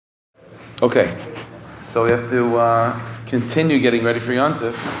Okay, so we have to continue getting ready for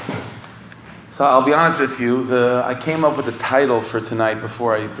Yontif. So I'll be honest with you, I came up with the title for tonight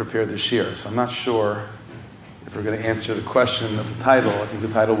before I prepared the shir, so I'm not sure if we're going to answer the question of the title. I think the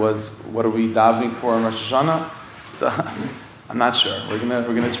title was, what are we davening for in Rosh Hashanah? So I'm not sure. We're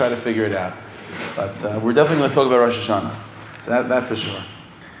gonna try to figure it out. But we're definitely going to talk about Rosh Hashanah. So that for sure.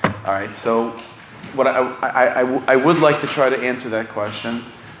 All right, so what I would like to try to answer that question.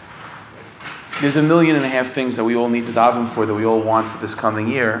 There's 1.5 million things that we all need to daven for, that we all want for this coming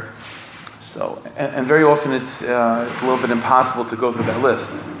year. So, and very often it's a little bit impossible to go through that list.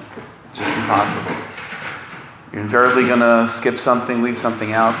 Just impossible. You're invariably going to skip something, leave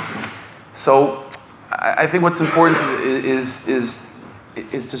something out. So, I think what's important is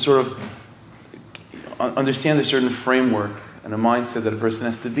to sort of understand a certain framework and a mindset that a person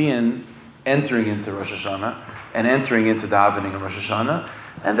has to be in, entering into Rosh Hashanah and entering into davening in Rosh Hashanah.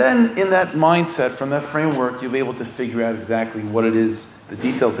 And then in that mindset, from that framework, you'll be able to figure out exactly what it is, the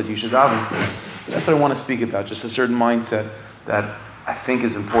details that you should daven for. That's what I want to speak about, just a certain mindset that I think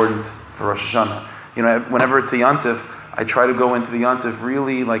is important for Rosh Hashanah. You know, whenever it's a Yontif, I try to go into the Yontif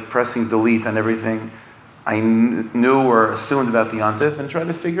really like pressing delete on everything I knew or assumed about the Yontif and try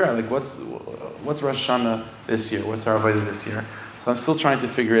to figure out like what's Rosh Hashanah this year, what's our Avodah this year. So I'm still trying to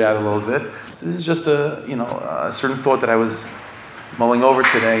figure it out a little bit. So this is just a certain thought that I was mulling over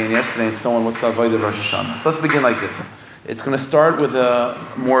today and yesterday, and so on. What's the Avodah of Rosh Hashanah? So let's begin like this. It's going to start with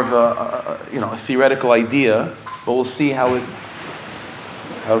more of a theoretical idea, but we'll see how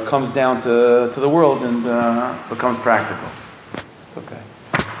it comes down to the world and becomes practical. It's okay.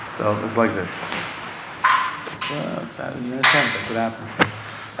 So it's like this. It's you're in a tent. That's what happens.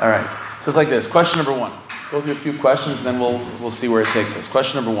 All right. So it's like this. Question number 1. Go through a few questions, and then we'll see where it takes us.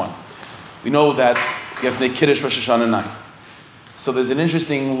 Question number 1. We know that you have to make Kiddush Rosh Hashanah night. So there's an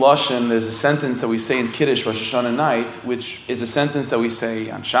interesting lashon. There's a sentence that we say in Kiddush Rosh Hashanah night, which is a sentence that we say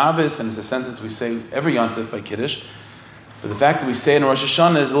on Shabbos, and it's a sentence we say every Yontif by Kiddush. But the fact that we say it in Rosh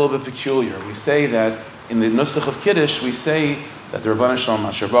Hashanah is a little bit peculiar. We say that in the Nusach of Kiddush, we say that the Rabban Shalom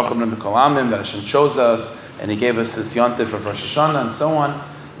Asher Baruch Hu B'Kol Amim, that Hashem chose us, and He gave us this Yontif of Rosh Hashanah, and so on.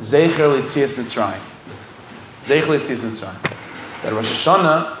 Zecher L'Tzias Mitzrayim. Zecher L'Tzias Mitzrayim. That Rosh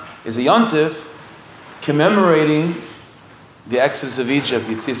Hashanah is a Yontif commemorating the exodus of Egypt,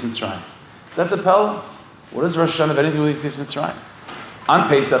 Yetzias Mitzrayim. So that's a Pella. What does Rosh Hashanah have anything with Yetzias Mitzrayim? On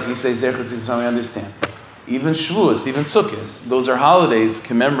Pesach, you say Zecher Yetzias Mitzrayim, I understand. Even Shavuos, even Sukkot, those are holidays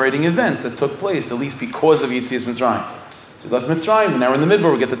commemorating events that took place, at least because of Yetzias Mitzrayim. So we left Mitzrayim, and now we're in the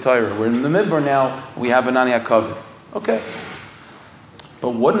Midbar, we get the Torah. We're in the Midbar now, we have Anani HaKavod. Okay.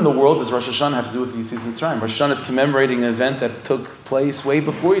 But what in the world does Rosh Hashanah have to do with Yetzias Mitzrayim? Rosh Hashanah is commemorating an event that took place way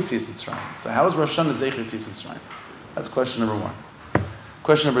before Yetzias Mitzrayim. So how is Rosh Hashanah Zecher Yetzias Mitzrayim? That's question number 1.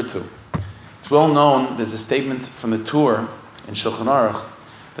 Question number 2. It's well known, there's a statement from the Tur in Shulchan Aruch,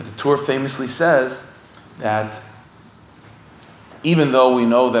 that the Tur famously says that even though we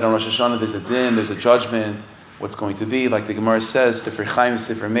know that on Rosh Hashanah there's a din, there's a judgment, what's going to be, like the Gemara says, Sefer Chaim,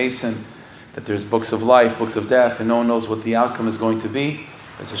 Sefer Mason, that there's books of life, books of death, and no one knows what the outcome is going to be.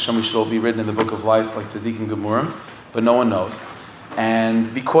 As Hashem should all be written in the book of life like Tzaddik and Gemurim, but no one knows.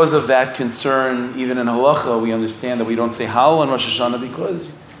 And because of that concern, even in Halacha, we understand that we don't say Hallel on Rosh Hashanah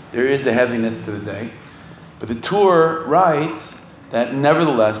because there is a heaviness to the day. But the Tur writes that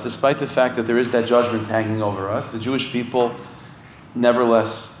nevertheless, despite the fact that there is that judgment hanging over us, the Jewish people,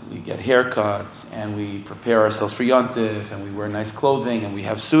 nevertheless, we get haircuts and we prepare ourselves for Yontif and we wear nice clothing and we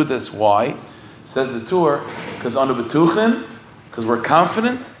have Sudas. Why? Says the Tur, because Anu B'tuchin, because we're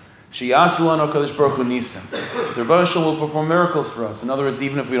confident, Sheyasu Lanu HaKadosh Baruch Hu Nisim. The Rebbeinu Shalom will perform miracles for us. In other words,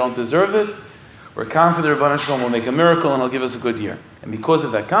 even if we don't deserve it, we're confident the Rebbeinu Shalom will make a miracle and He'll give us a good year. And because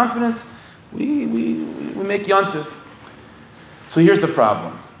of that confidence, we make Yontif. So here's the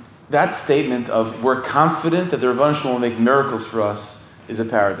problem. That statement of we're confident that the Rebbeinu Shalom will make miracles for us is a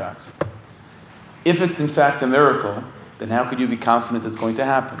paradox. If it's in fact a miracle, then how could you be confident it's going to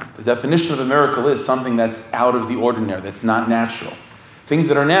happen? The definition of a miracle is something that's out of the ordinary, that's not natural. Things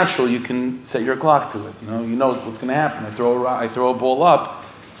that are natural, you can set your clock to it. You know what's going to happen. I throw a ball up.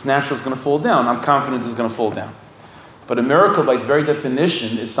 It's natural. It's going to fall down. I'm confident it's going to fall down. But a miracle, by its very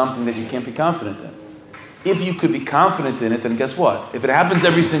definition, is something that you can't be confident in. If you could be confident in it, then guess what? If it happens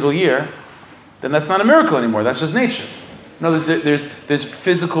every single year, then that's not a miracle anymore. That's just nature. No, there's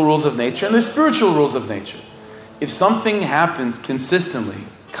physical rules of nature and there's spiritual rules of nature. If something happens consistently,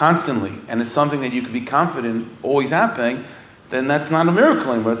 constantly, and it's something that you could be confident always happening, then that's not a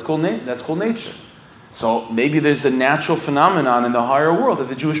miracle anymore. That's called nature. So maybe there's a natural phenomenon in the higher world that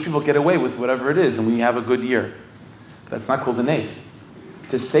the Jewish people get away with whatever it is, and we have a good year. That's not called a nace.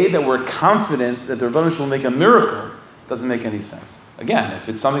 to say that we're confident that the Rebbeinu Shalom will make a miracle doesn't make any sense. Again, if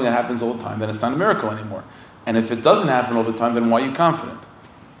it's something that happens all the time, then it's not a miracle anymore. And if it doesn't happen all the time, then why are you confident?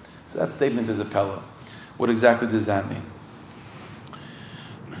 So that statement is a pella. What exactly does that mean?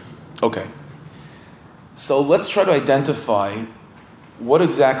 Okay. So let's try to identify what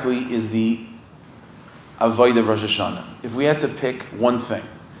exactly is the Avodah of Rosh Hashanah. If we had to pick one thing,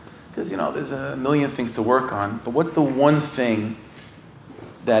 because there's a million things to work on, but what's the one thing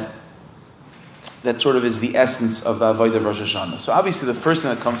that sort of is the essence of the Avodah of Rosh Hashanah? So obviously the first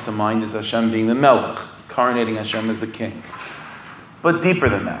thing that comes to mind is Hashem being the Melech, coronating Hashem as the king. But deeper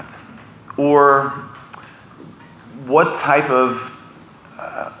than that, or what type of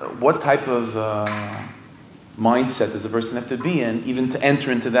mindset does a person have to be in, even to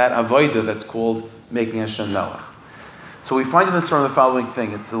enter into that avodah that's called making Hashem Melech? So we find in this from the following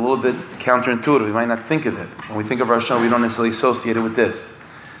thing. It's a little bit counterintuitive. We might not think of it. When we think of Rosh Hashanah, we don't necessarily associate it with this.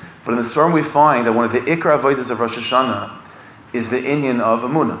 But in the Sfarim we find that one of the Ikra avodas of Rosh Hashanah is the inyan of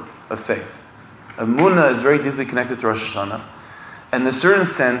Emunah, of faith. Emunah is very deeply connected to Rosh Hashanah. And in a certain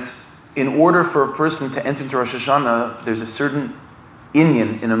sense, in order for a person to enter into Rosh Hashanah, there's a certain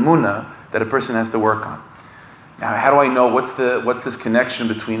inyan in Emunah that a person has to work on. Now, how do I know what's this connection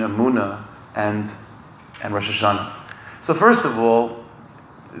between Emunah and Rosh Hashanah? So first of all,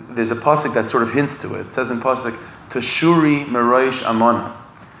 there's a pasuk that sort of hints to it. It says in pasuk, Teshuri Meroish Amana.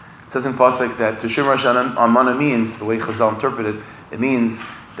 It says in pasuk that Teshuri Meroish Amana means, the way Chazal interpreted it, it means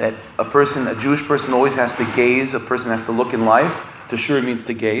that a Jewish person always has to gaze, a person has to look in life. Teshuri means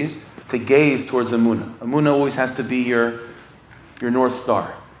to gaze towards Emunah. Emunah always has to be your North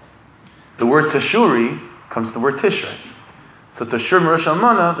Star. The word Teshuri comes to the word Tishrei. So Teshur Merosh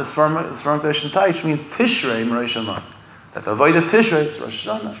Amana, the Svarim Tesh Taich means Tishrei Merosh Amana. That the avodah of Tishrei is Rosh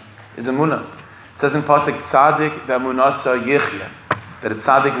Hashanah, is Emunah. It says in pasuk Tzadik B'Emunasa Yichya, that a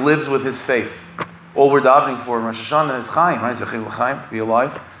tzaddik lives with his faith. All we're davening for in Rosh Hashanah is Chaim, right? To be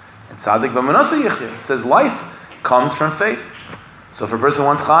alive. And Tzadik B'Emunasa Yichya, it says life comes from faith. So if a person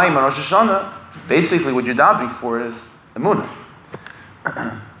wants Chaim on Rosh Hashanah, basically what you're davening for is Emunah.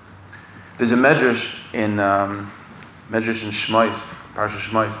 There's a medrash in Shmos, Parsha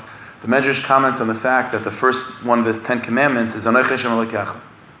Shmos. The medrash comments on the fact that the first one of the 10 commandments is Anochi Hashem Elokecha.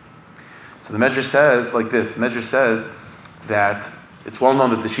 So the medrash says like this. The medrash says that it's well known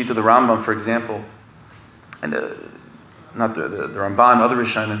that the sheet of the Rambam, for example, and not the Ramban, other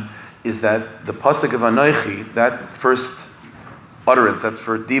Rishonim, is that the pasuk of Anochi, that first utterance, that's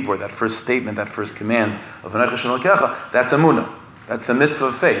for Dibur, that first statement, that first command of Anochi Hashem Elokecha, that's Emunah. That's the mitzvah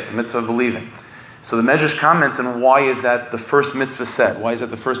of faith, the mitzvah of believing. So the Medrash comments on why is that the first mitzvah said? Why is that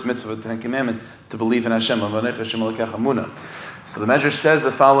the first mitzvah of the 10 Commandments to believe in Hashem? So the Medrash says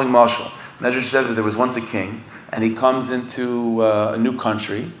the following mashal. The Medrash says that there was once a king, and he comes into a new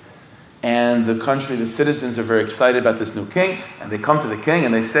country, and the citizens are very excited about this new king, and they come to the king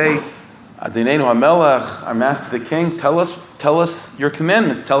and they say, Adonenu HaMelech, our master the king, tell us your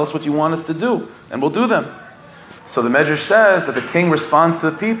commandments, tell us what you want us to do, and we'll do them. So the Medrash says that the king responds to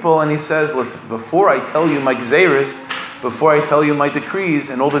the people and he says, listen, before I tell you my gzeiros, before I tell you my decrees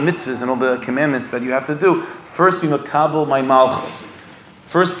and all the mitzvahs and all the commandments that you have to do, first be makabel my malchus.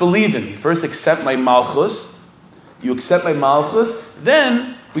 First believe in me. First accept my malchus. You accept my malchus,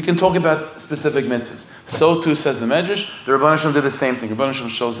 then we can talk about specific mitzvahs. So too says the Medrash. The Rebbeinu Shalom did the same thing. Rebbeinu Shalom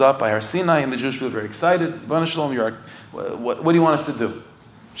shows up by Har Sinai and the Jewish people are very excited. Rebbeinu Shalom, what do you want us to do?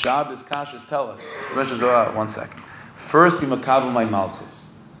 Shabbos, Kashrus, tell us. One second. First, be makabel my malchus.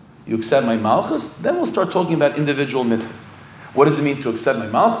 You accept my malchus, then we'll start talking about individual mitzvahs. What does it mean to accept my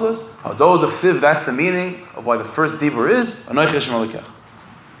malchus? That's the meaning of why the first dibur is Anochi Hashem Elokecha.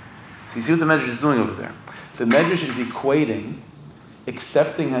 So you see what the Medrash is doing over there. The Medrash is equating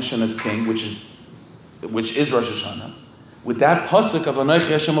accepting Hashem as king, which is Rosh Hashanah, with that pasuk of Anochi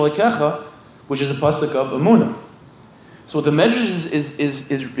Hashem Elokecha, which is a pasuk of Emunah. So what the Medrash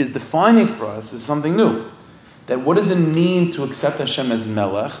is defining for us is something new. That what does it mean to accept Hashem as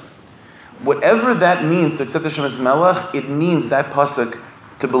Melech? Whatever that means to accept Hashem as Melech, it means that pasuk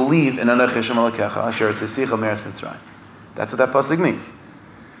to believe in Anochi Hashem Elokecha Asher Tzisicha Meretz Mitzrayim. That's what that pasuk means.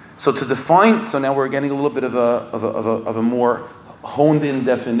 So to define, so now we're getting a little bit of a more honed in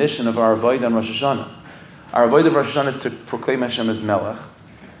definition of our avodah on Rosh Hashanah. Our avodah of Rosh Hashanah is to proclaim Hashem as Melech,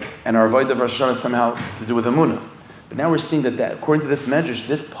 and our avodah of Rosh Hashanah is somehow to do with Emunah. But now we're seeing that according to this medrash,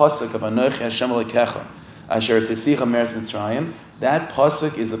 this pasuk of Anochi Hashem Elokecha Asher Tzisicha Meretz Mitzrayim, that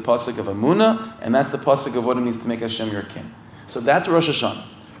pasuk is the pasuk of Emunah, and that's the pasuk of what it means to make Hashem your king. So that's Rosh Hashanah.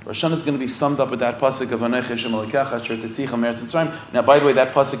 Rosh Hashanah is going to be summed up with that pasuk of Anochi Hashem Elokecha Asher Tzisicha Meretz Mitzrayim. Now, by the way,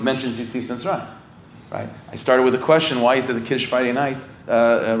 that pasuk mentions Yetzias Mitzrayim. right? I started with a question, why is it the Kiddush Friday night,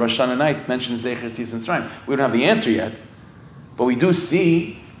 Rosh Hashanah night, mentions Zecher Yetzias Mitzrayim? We don't have the answer yet, but we do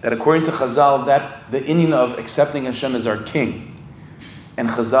see that according to Chazal, that the inyan of accepting Hashem as our king, and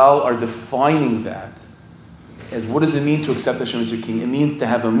Chazal are defining that as what does it mean to accept Hashem as your king? It means to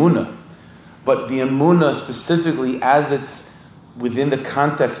have emunah, but the emunah specifically as it's within the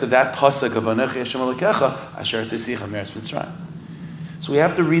context of that pasuk of Anochi Hashem Elokecha, Asher Tzisicha Meretz Mitzrayim. So we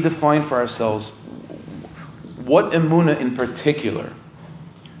have to redefine for ourselves what emunah in particular,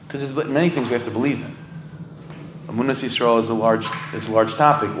 because there's many things we have to believe in. Emunah Yisrael is a large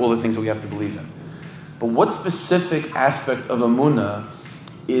topic, all the things that we have to believe in. But what specific aspect of emunah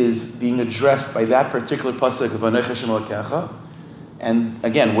is being addressed by that particular pasuk of Anochi Hashem Elokecha? And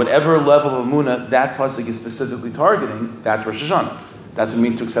again, whatever level of emunah that pasuk is specifically targeting, that's Rosh Hashanah. That's what it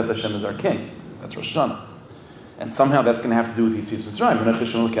means to accept Hashem as our king. That's Rosh Hashanah. And somehow that's going to have to do with Yetzias Mitzrayim. Anochi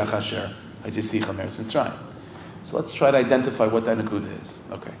Hashem Elokecha Asher Tzisicha Meretz Mitzrayim. So let's try to identify what that nekuda is.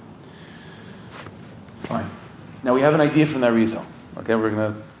 Okay. Fine. Now we have an idea from that Rizal. Okay, we're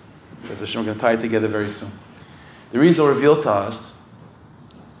going to tie it together very soon. The Rizal revealed to us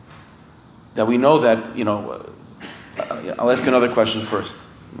that we know that, I'll ask another question first.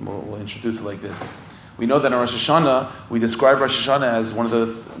 We'll introduce it like this. We know that in Rosh Hashanah, we describe Rosh Hashanah as one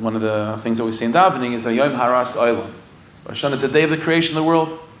of the things that we say in davening is Hayom Haras Olam. Rosh Hashanah is the day of the creation of the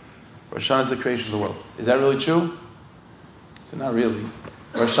world. Rosh Hashanah is the creation of the world. Is that really true? So not really.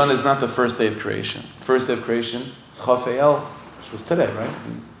 Rosh Hashanah is not the first day of creation. First day of creation is Chaf El, which was today, right?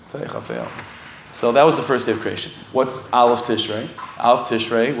 It's today, Chaf El. So that was the first day of creation. What's Aleph Tishrei? Aleph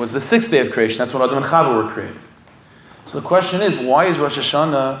Tishrei was the sixth day of creation. That's when Adam and Chava were created. So the question is, why is Rosh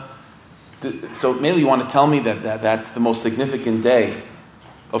Hashanah? So mainly you want to tell me that that's the most significant day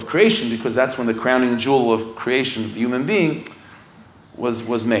of creation because that's when the crowning jewel of creation of the human being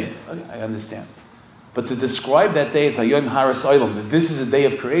was made. Okay, I understand. But to describe that day as Hayom Haras Olam, that this is a day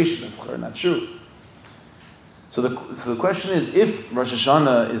of creation, that's not true. So the question is, if Rosh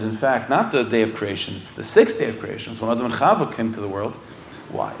Hashanah is in fact not the day of creation, it's the sixth day of creation, it's when Adam and Chava came to the world,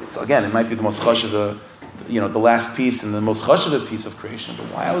 why? So again, it might be the most chashuv, the last piece and the most chashuv piece of creation, but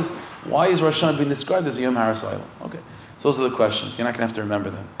why is Rosh Hashanah being described as Hayom Haras Olam? Okay, so those are the questions. You're not going to have to remember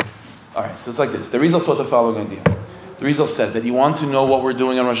them. All right, so it's like this. The Rizal taught the following idea. The Rizal said that you want to know what we're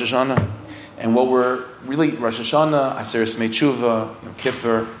doing on Rosh Hashanah, and what we're really, Rosh Hashanah, Aseret Yemei Tshuva, Yom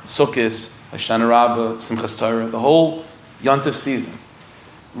Kippur, Sukkot, Hoshana Rabbah, Simchas Torah, the whole Yontif season.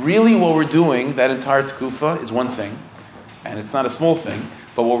 Really what we're doing, that entire Tekufa, is one thing, and it's not a small thing,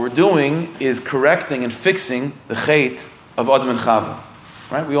 but what we're doing is correcting and fixing the Chait of Adam and Chava.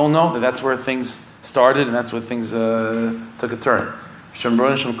 Right? We all know that that's where things started and that's where things took a turn. Hashem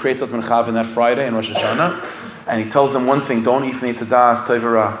creates Adam and Chava on that Friday in Rosh Hashanah, and he tells them one thing, don't eat from Eitz Hadas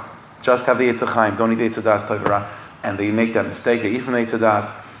Toivara. Just have the Eitz Chaim, don't eat the Eitz Hadas Toivara. And they make that mistake, they eat from the Eitz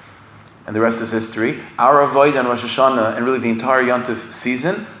Hadas, and the rest is history. Our avoid on Rosh Hashanah, and really the entire Yontif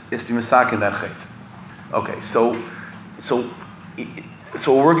season, is to misak in that Chait. Okay, so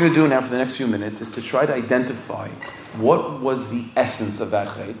what we're going to do now for the next few minutes is to try to identify what was the essence of that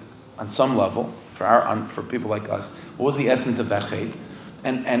Chait, on some level, for people like us, what was the essence of that Chait,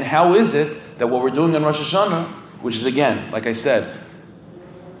 and how is it that what we're doing on Rosh Hashanah, which is again, like I said,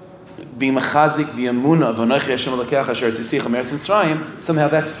 being mechazik the emunah of Anochi Hashem Elokecha Asher Tzisicha Meretz Mitzrayim, somehow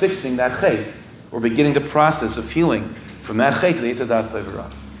that's fixing that Chait. We're beginning the process of healing from that Chait to the Eitz Hadas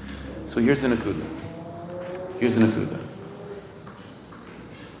Toivara. So here's the nekuda.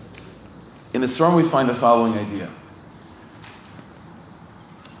 In the Sfarim we find the following idea.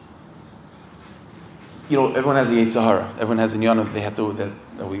 Everyone has the Yetzer Hara. Everyone has an Yana they have to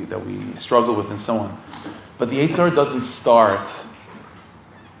that we struggle with and so on. But the Yetzer Hara doesn't start.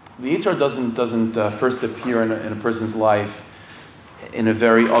 The Yetzer Hara doesn't first appear in a person's life in a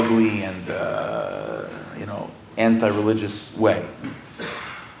very ugly and anti-religious way.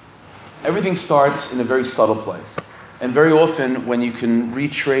 Everything starts in a very subtle place, and very often when you can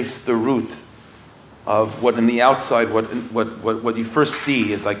retrace the root of what in the outside, what you first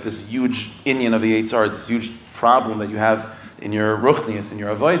see is like this huge inyan of the Yetzer Hara, this huge problem that you have in your ruchnius, in your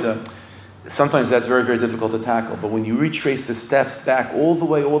avodah. Sometimes that's very, very difficult to tackle. But when you retrace the steps back all the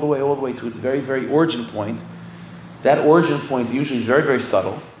way to its very, very origin point, that origin point usually is very, very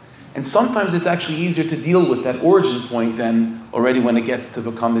subtle. And sometimes it's actually easier to deal with that origin point than already when it gets to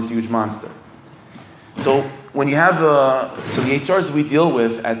become this huge monster. So when you have the Yetzer Haras that we deal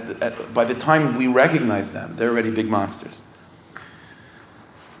with, by the time we recognize them, they're already big monsters.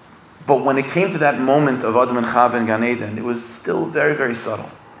 But when it came to that moment of Adam and Chava and Gan Eden, it was still very, very subtle.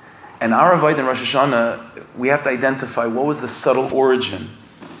 And our avodah in Rosh Hashanah, we have to identify what was the subtle origin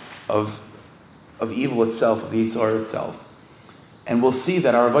of of evil itself, of the Yitzhar itself. And we'll see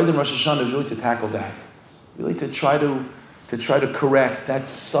that our Avodah in Rosh Hashanah is really to tackle that. Really to try to correct that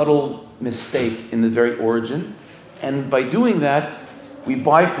subtle mistake in the very origin. And by doing that, we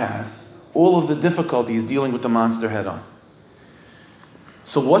bypass all of the difficulties dealing with the monster head on.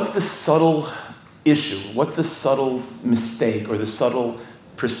 So what's the subtle issue? What's the subtle mistake or the subtle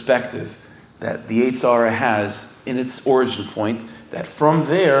perspective that the Yetzer Hara has in its origin point, that from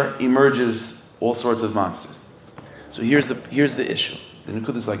there emerges all sorts of monsters? So here's the issue. The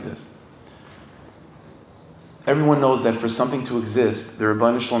Nukud is like this. Everyone knows that for something to exist, the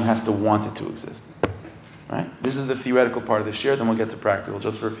Rebbeinu Shalom has to want it to exist. Right? This is the theoretical part of the shir, then we'll get to practical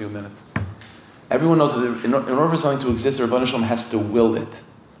just for a few minutes. Everyone knows that in order for something to exist, the Rebbeinu Shalom has to will it.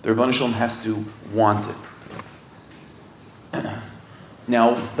 The Rebbeinu Shalom has to want it.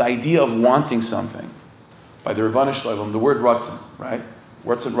 Now, the idea of wanting something, by the Rebbeinu Shalom, the word ratzon, right?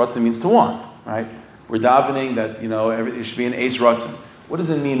 Ratzon means to want, right? We're davening that, it should be an ace ratzon. What does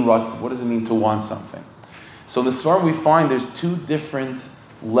it mean, ratzon? What does it mean to want something? So in the Svar we find there's two different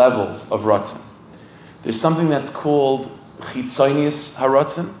levels of ratzon. There's something that's called chitzonius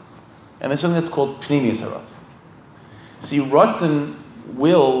haratzon, and there's something that's called pnimius haratzon. See, ratzon,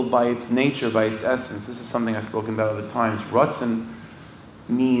 will, by its nature, by its essence, this is something I've spoken about other times, ratzon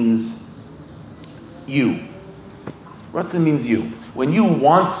means you. Ratzon means you. When you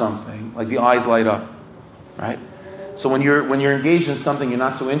want something, like the eyes light up, right? So when you're engaged in something you're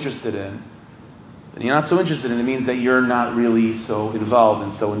not so interested in, then you're not so interested in it, means that you're not really so involved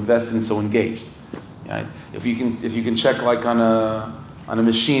and so invested and so engaged. Right? If you can check like on a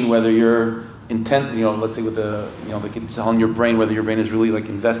machine whether you're intent, let's say with like telling your brain whether your brain is really like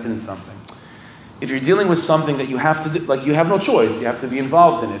invested in something. If you're dealing with something that you have to do, like you have no choice, you have to be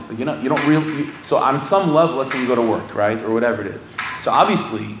involved in it, but you don't really. So on some level, let's say you go to work, right, or whatever it is. So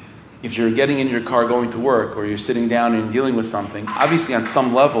obviously, if you're getting in your car going to work, or you're sitting down and dealing with something, obviously on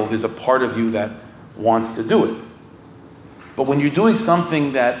some level, there's a part of you that wants to do it. But when you're doing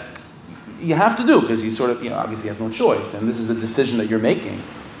something that you have to do, because you sort of, obviously have no choice, and this is a decision that you're making,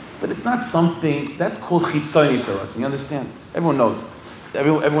 but it's not something, that's called chitzoni saratz. You understand? Everyone knows.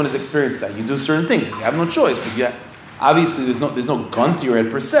 Everyone has experienced that. You do certain things, you have no choice, but obviously there's no gun to your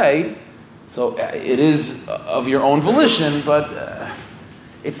head per se, so it is of your own volition, but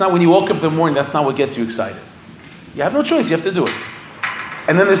it's not when you woke up in the morning, that's not what gets you excited. You have no choice, you have to do it.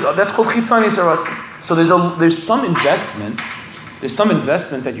 And then that's called chitzoni saratz. So there's some investment. There's some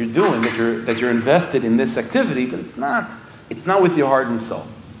investment that you're doing, that you're invested in this activity, but it's not with your heart and soul.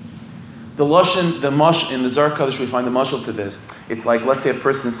 The mush in the Zohar Kodesh, we find the mushal to this. It's like, let's say a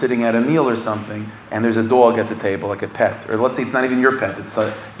person sitting at a meal or something, and there's a dog at the table, like a pet, or let's say it's not even your pet. It's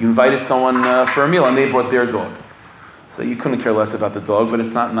you invited someone for a meal, and they brought their dog. So you couldn't care less about the dog, but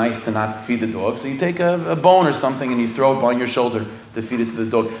it's not nice to not feed the dog. So you take a bone or something and you throw it on your shoulder to feed it to the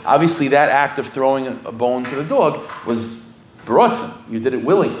dog. Obviously, that act of throwing a bone to the dog was baratzim. You did it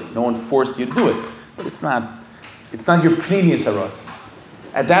willingly. No one forced you to do it. But it's not your pnimius haratzim.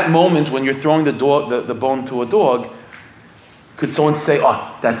 At that moment, when you're throwing the bone to a dog, could someone say,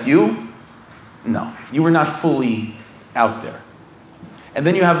 "Oh, that's you"? No, you were not fully out there. And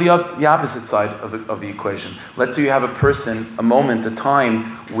then you have the opposite side of the equation. Let's say you have a person, a moment, a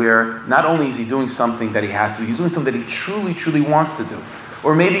time where not only is he doing something that he has to, he's doing something that he truly, truly wants to do.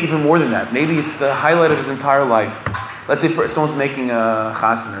 Or maybe even more than that. Maybe it's the highlight of his entire life. Let's say someone's making a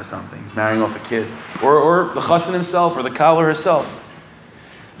chassan or something. He's marrying off a kid. Or the chassan himself, or the kala herself.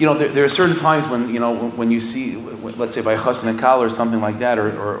 There are certain times when you see, let's say by a chassan and kala or something like that,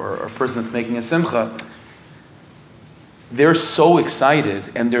 or a person that's making a simcha, they're so excited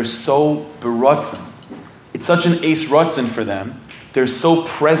and they're so beratzon. It's such an ace ratzon for them. They're so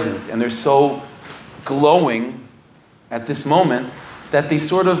present and they're so glowing at this moment that they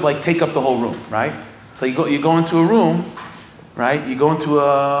sort of like take up the whole room, right? So you go into a room, right? You go into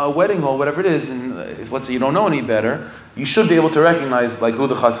a wedding hall, whatever it is, and if let's say you don't know any better, you should be able to recognize like who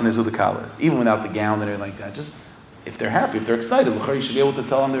the chassan is, who the kala is, even without the gown and everything like that. Just if they're happy, if they're excited, you should be able to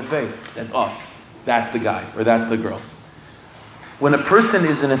tell on their face that that's the guy or that's the girl. When a person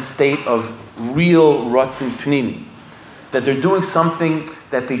is in a state of real ratzon pnimi, that they're doing something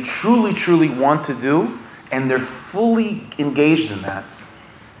that they truly, truly want to do, and they're fully engaged in that,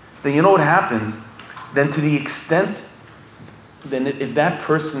 then you know what happens? Then to the extent, then if that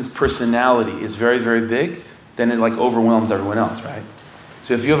person's personality is very, very big, then it like overwhelms everyone else, right?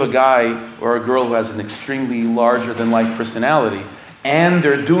 So if you have a guy or a girl who has an extremely larger than life personality, and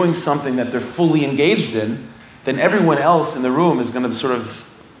they're doing something that they're fully engaged in, then everyone else in the room is going to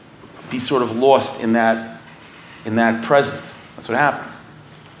be lost in that presence. That's what happens.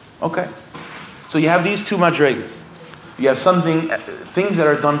 Okay. So you have these two madregas. You have things that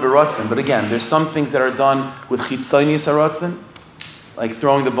are done b'ratzin, but again, there's some things that are done with chitzonius haratzin, like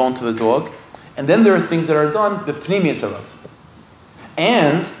throwing the bone to the dog, and then there are things that are done b'pnimius haratzin.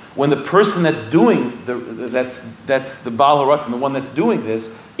 And when the person that's doing that's the Baal Haratzin, the one that's doing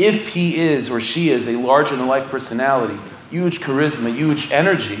this, if he is or she is a larger-than-life personality, huge charisma, huge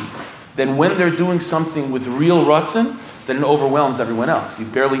energy, then when they're doing something with real Ratzin, then it overwhelms everyone else. You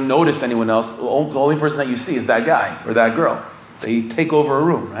barely notice anyone else. The only person that you see is that guy or that girl. They take over a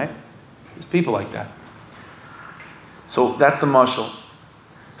room, right? There's people like that. So that's the mashal.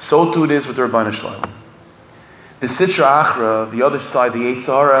 So too it is with the Rabbanu Shlomo. The Sitra Achra, the other side, the Yetzer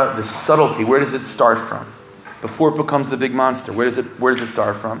Hara, the subtlety, where does it start from? Before it becomes the big monster, where does it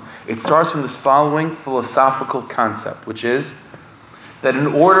start from? It starts from this following philosophical concept, which is that in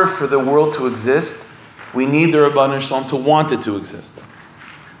order for the world to exist, we need the Rabbanu Shalom to want it to exist.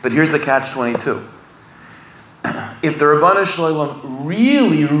 But here's the catch-22. If the Rabbanu Shalom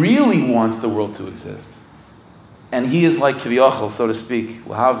really, really wants the world to exist, and he is like Kiviyachal, so to speak,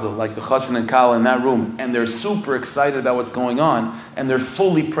 like the Chassan and Kala in that room, and they're super excited about what's going on, and they're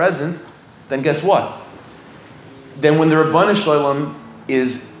fully present, then guess what? Then when the Rabbanu Shalom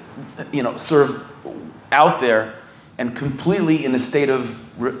is, sort of out there and completely in a state of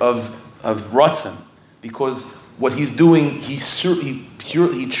Ratzin, because what he's doing, he truly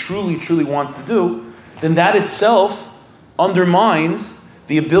wants to do, then that itself undermines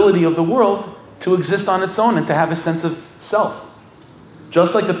the ability of the world to exist on its own and to have a sense of self.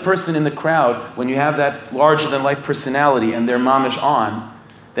 Just like the person in the crowd, when you have that larger-than-life personality and they're mamish on,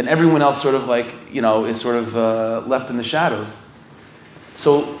 then everyone else sort of is sort of left in the shadows.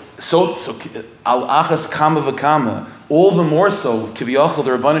 So al achas kama v'kama, all the more so, Kiviyachal,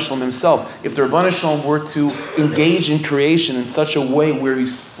 the Rabbanu Shalom himself, if the Rabbanu Shalom were to engage in creation in such a way where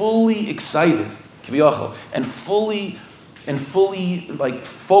he's fully excited, Kiviyachal, and fully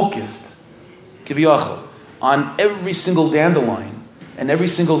focused, Kiviyachal, on every single dandelion, and every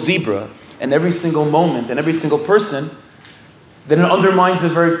single zebra, and every single moment, and every single person, then it undermines the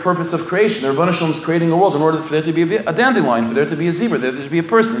very purpose of creation. The Rabbanu Shalom is creating a world in order for there to be a dandelion, for there to be a zebra, there to be a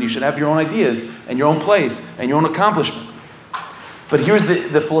person, and you should have your own ideas, and your own place, and your own accomplishments. But here's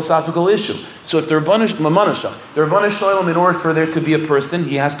the philosophical issue. So if the Rabbanu Shalom, in order for there to be a person,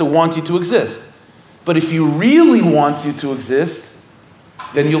 he has to want you to exist. But if he really wants you to exist,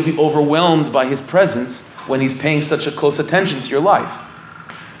 then you'll be overwhelmed by his presence when he's paying such a close attention to your life.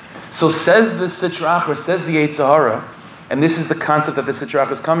 So says the Sitra Achra, says the Yetzer Hara, and this is the concept that the Sitra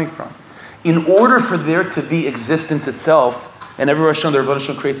Achra is coming from. In order for there to be existence itself, and every Rosh Hashanah, the Rabbanu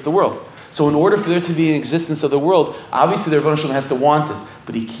Shalom creates the world. So in order for there to be an existence of the world, obviously the Rabbanu Shalom has to want it,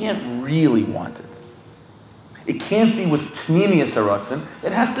 but he can't really want it. It can't be with Pnimius Haratzin,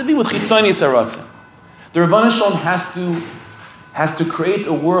 it has to be with Chitzonius Haratzin. The Rabbanu Shalom has to create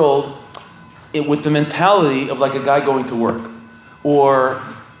a world with the mentality of like a guy going to work, or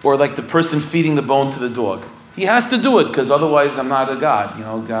like the person feeding the bone to the dog. He has to do it because otherwise I'm not a God.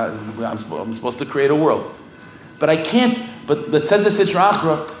 I'm supposed to create a world, but I can't. But says the Sitra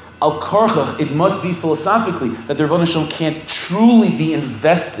Achra, al karchach, it must be philosophically that the Rabbanu Shalom can't truly be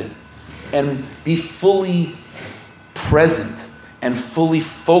invested and be fully present and fully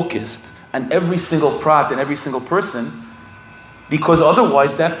focused on every single prat and every single person, because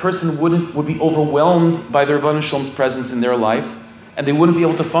otherwise that person would be overwhelmed by the Rabbanu Shalom's presence in their life, and they wouldn't be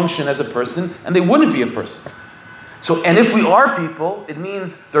able to function as a person, and they wouldn't be a person. So, and if we are people, it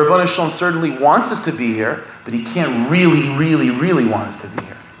means the Rabbanu Shalom certainly wants us to be here, but he can't really, really, really want us to be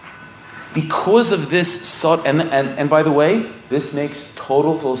here. Because of this, and by the way, this makes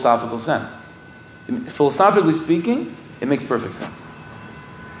total philosophical sense. Philosophically speaking, it makes perfect sense.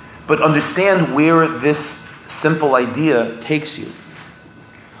 But understand where this simple idea takes you.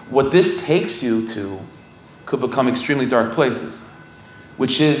 What this takes you to could become extremely dark places,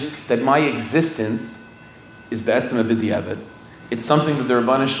 which is that my existence is be'etzem a b'diavad. It's something that the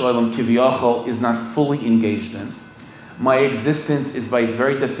Rabbanu Shalom Kiviyachal is not fully engaged in. My existence is by its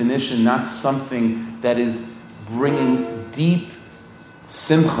very definition not something that is bringing deep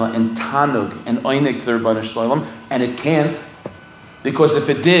simcha and tanug and oinik to the Rabbanu Shalom, and it can't, because if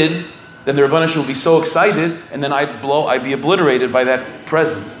it did, then the Rabbanu Shalom would be so excited, and then I'd be obliterated by that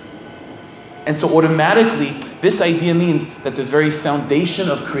presence. And so automatically, this idea means that the very foundation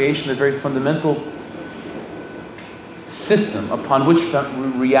of creation, the very fundamental system upon which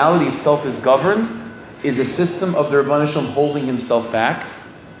reality itself is governed, is a system of the Rabbanu Shalom holding himself back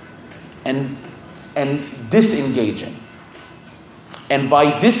and disengaging. And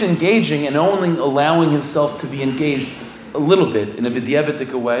by disengaging and only allowing himself to be engaged a little bit in a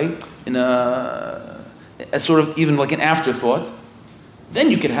b'diavadik way, as sort of even like an afterthought, then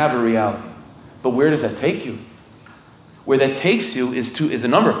you can have a reality. But where does that take you? Where that takes you is a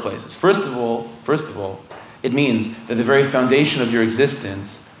number of places. First of all, it means that the very foundation of your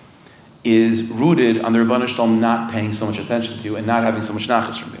existence is rooted on the Rebbeinu Shalom not paying so much attention to you and not having so much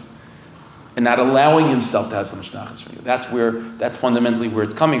nachas from you, and not allowing himself to have so much nachas from you. That's fundamentally where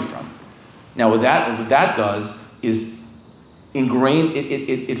it's coming from. Now, what that does is ingrain.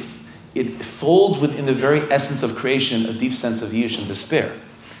 It folds within the very essence of creation a deep sense of yish and despair,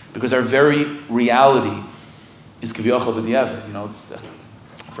 because our very reality is kivyochel b'diavad.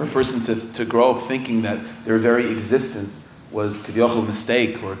 It's for a person to grow up thinking that their very existence was kivyochel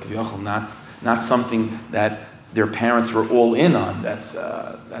mistake or kivyochel not something that their parents were all in on. That's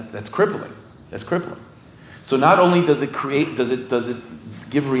crippling. That's crippling. So not only does it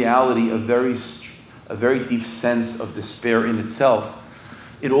give reality a very deep sense of despair in itself,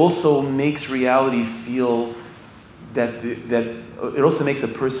 it also makes reality feel that it also makes a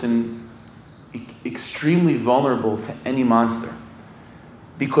person extremely vulnerable to any monster,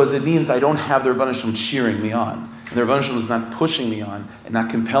 because it means I don't have the Rebbeinu Shalom cheering me on, and the Rebbeinu Shalom is not pushing me on and not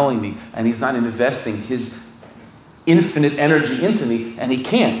compelling me, and he's not investing his infinite energy into me, and he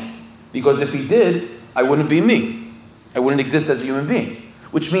can't, because if he did, I wouldn't be me. I wouldn't exist as a human being,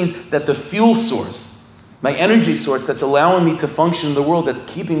 which means that the fuel source, my energy source that's allowing me to function in the world, that's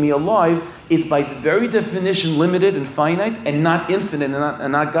keeping me alive, is by its very definition limited and finite and not infinite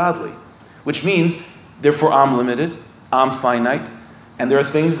and not godly. Which means, therefore, I'm limited, I'm finite, and there are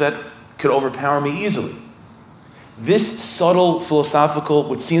things that could overpower me easily. This subtle philosophical,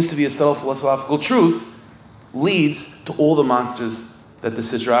 what seems to be a subtle philosophical truth, leads to all the monsters that the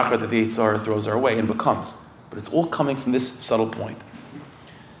Sitra Achra, that the Yetzer Hara throws our way and becomes. But it's all coming from this subtle point.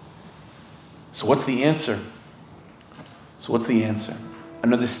 So what's the answer?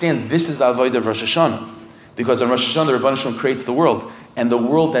 And understand, this is the avodah of Rosh Hashanah. Because on Rosh Hashanah, the Rebbeinu Shalom creates the world. And the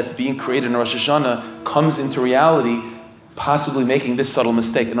world that's being created in Rosh Hashanah comes into reality, possibly making this subtle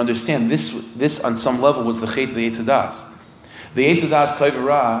mistake. And understand, this on some level was the chet of the Eitz Hadas. The Eitz Hadas Tov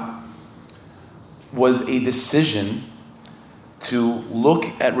Ra was a decision to look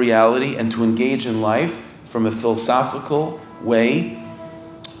at reality and to engage in life from a philosophical way,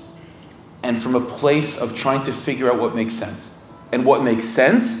 and from a place of trying to figure out what makes sense. And what makes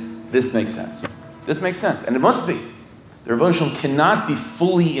sense? This makes sense. This makes sense. And it must be. The Rebbeinu Shalom cannot be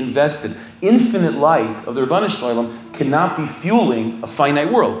fully invested. Infinite light of the Rebbeinu Shalom cannot be fueling a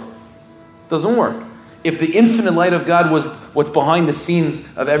finite world. It doesn't work. If the infinite light of God was what's behind the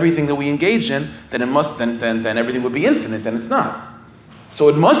scenes of everything that we engage in, then then everything would be infinite, then it's not. So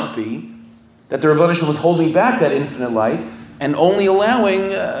it must be that the Rebbeinu Shalom was holding back that infinite light and only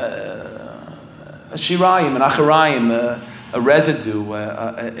allowing a shirayim, an acharayim, a residue,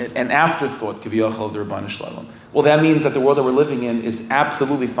 an afterthought, kiviyachol, of the Rebbeinu Shalom. Well, that means that the world that we're living in is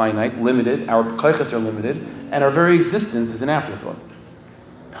absolutely finite, limited, our koiches are limited, and our very existence is an afterthought.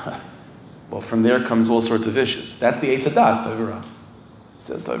 Well, from there comes all sorts of issues. That's the Eitz Hadas, Tov Ra.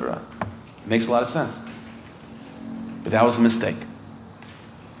 Says Tov Ra. It makes a lot of sense. But that was a mistake.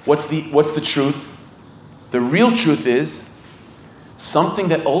 What's the truth? The real truth is something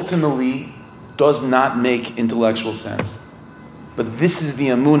that ultimately does not make intellectual sense. But this is the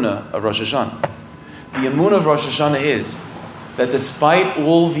emunah of Rosh Hashanah. The emunah of Rosh Hashanah is that despite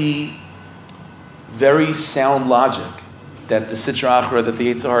all the very sound logic that the Sitra Achra, that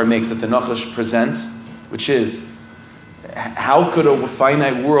the Yetzer Hara makes, that the Nachash presents, which is, how could a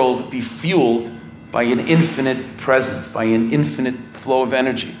finite world be fueled by an infinite presence, by an infinite flow of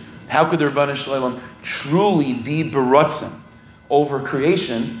energy? How could the Rebbeinu Shalom truly be beratzim over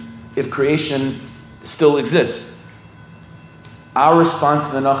creation if creation still exists? Our response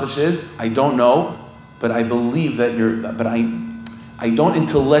to the Nachash is, I don't know, but I believe that I don't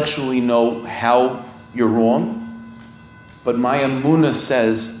intellectually know how you're wrong, but my emunah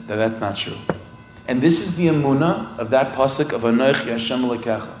says that that's not true. And this is the emunah of that pasuk of Anochi Hashem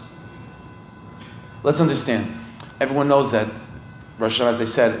Elokecha. Let's understand. Everyone knows that Rosh Hashanah, as I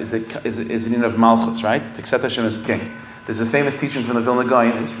said, is an in of Malchus, right? To accept Hashem as king. There's a famous teaching from the Vilna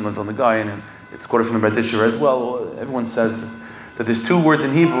Gaon, and it's quoted from the Berditcher as well. Everyone says this, that there's two words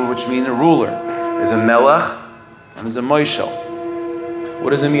in Hebrew which mean a ruler. There's a melech and there's a moshel.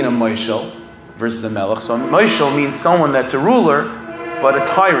 What does it mean, a moshel versus a melech? So a moshel means someone that's a ruler, but a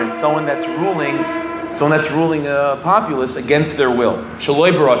tyrant, someone that's ruling a populace against their will.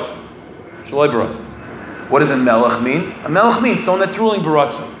 Shaloi baratzim. What does a melech mean? A melech means someone that's ruling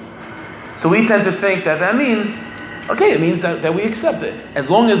baratzim. So we tend to think that means, okay, it means that we accept it. As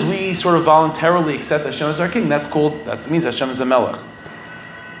long as we sort of voluntarily accept Hashem as our king, that means Hashem is a melech.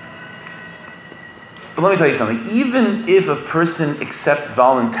 But let me tell you something. Even if a person accepts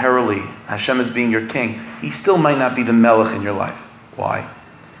voluntarily Hashem as being your king, he still might not be the melech in your life. Why?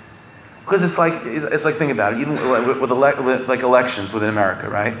 Because it's like think about it. Even with elections within America,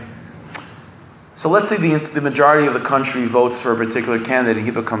 right? So let's say the majority of the country votes for a particular candidate, and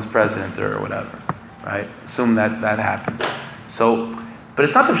he becomes president or whatever, right? Assume that happens. So, but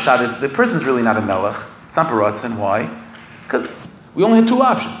it's not the pshat. The person's really not a melech. It's not baratzin. Why? Because we only had two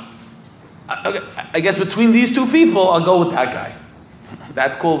options. I guess between these two people, I'll go with that guy.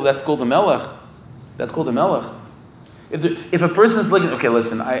 That's called the melech. That's called the melech. If a person is looking, okay,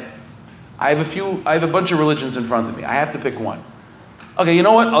 listen, I have a bunch of religions in front of me. I have to pick one. Okay, you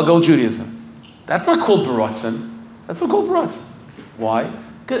know what? I'll go Judaism. That's not called baratzin. That's not called baratzin. Why?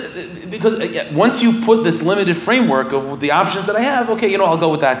 Because once you put this limited framework of the options that I have, okay, you know, I'll go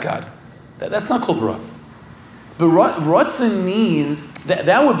with that God. That's not called baratzin. Baratzin means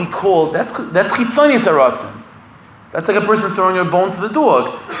that would be called, that's chitzonius haratzin. That's like a person throwing a bone to the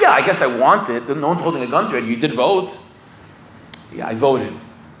dog. Yeah, I guess I want it. No one's holding a gun to it. You did vote. Yeah, I voted.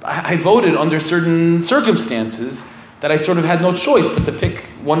 I voted under certain circumstances that I sort of had no choice but to pick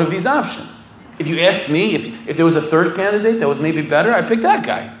one of these options. If you asked me if there was a third candidate that was maybe better, I'd pick that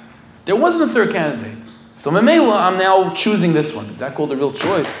guy. There wasn't a third candidate. So Memela, I'm now choosing this one. Is that called a real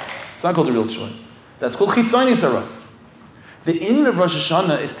choice? It's not called a real choice. That's called chitzonius haratzin. The inyan of Rosh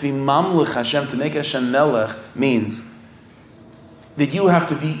Hashanah is to be mamluch Hashem, to make Hashem melech, means that you have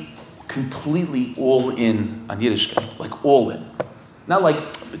to be completely all in on Yiddishkeit, like all in. Not like,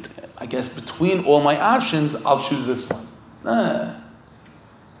 I guess, between all my options, I'll choose this one. Nah.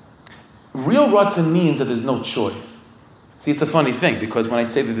 Real ratzin means that there's no choice. See, it's a funny thing, because when I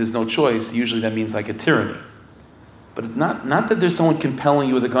say that there's no choice, usually that means like a tyranny. But not that there's someone compelling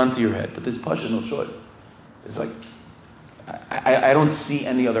you with a gun to your head, but there's pasha no choice. It's like, I don't see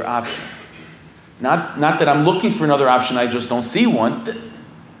any other option. Not that I'm looking for another option, I just don't see one.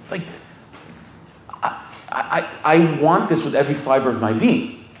 Like, I want this with every fiber of my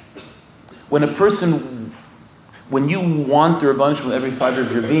being. When you want the Rebbeinu Shalom with every fiber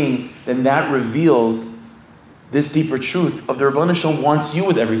of your being, then that reveals this deeper truth of the Rebbeinu Shalom wants you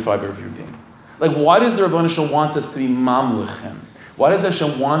with every fiber of your being. Like, why does the Rebbeinu Shalom want us to be mamluch him? Why does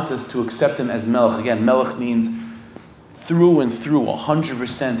Hashem want us to accept him as melech? Again, melech means through and through,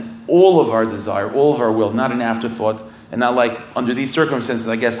 100%, all of our desire, all of our will, not an afterthought, and not like, under these circumstances,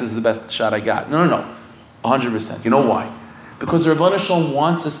 I guess this is the best shot I got. No. 100%. You know why? Because the Rebbeinu Shalom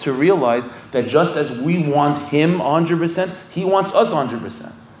wants us to realize that just as we want him 100%, he wants us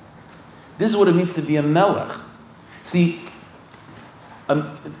 100%. This is what it means to be a melech. See,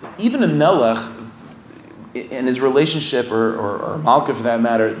 even a melech, in his relationship, or malka for that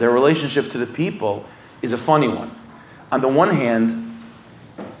matter, their relationship to the people is a funny one. On the one hand,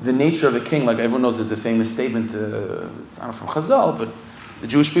 the nature of a king, like everyone knows, there's a famous statement, it's not from Chazal, but the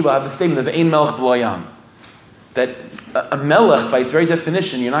Jewish people have the statement of Ein melech b'lo yam. That a melech, by its very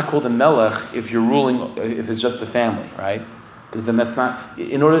definition, you're not called a melech if you're ruling, if it's just a family, right? Because then that's not,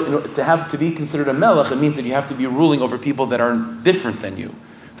 in order to be considered a melech, it means that you have to be ruling over people that are different than you,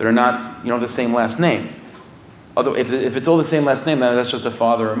 that are not, the same last name. Although if it's all the same last name, then that's just a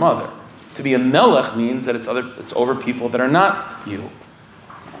father or mother. To be a melech means that it's over people that are not you.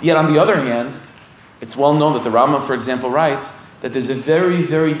 Yet on the other hand, it's well known that the Rambam, for example, writes that there's a very,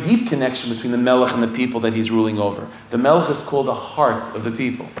 very deep connection between the melech and the people that he's ruling over. The melech is called the heart of the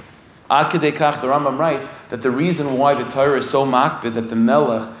people. Ad kedei kach, the Rambam writes that the reason why the Torah is so makbid that the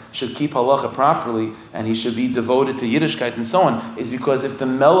melech should keep halacha properly and he should be devoted to Yiddishkeit and so on is because if the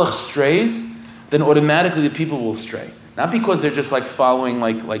melech strays, then automatically the people will stray. Not because they're just like following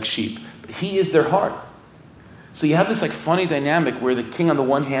like sheep, but he is their heart. So you have this like funny dynamic where the king on the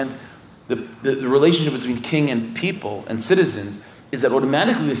one hand, the relationship between king and people and citizens is that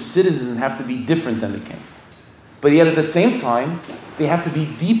automatically the citizens have to be different than the king. But yet at the same time, they have to be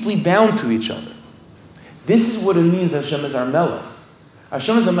deeply bound to each other. This is what it means that Hashem is our melech.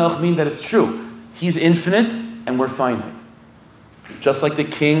 Hashem is our melech means that it's true. He's infinite and we're finite. Just like the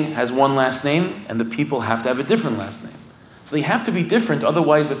king has one last name and the people have to have a different last name. So they have to be different,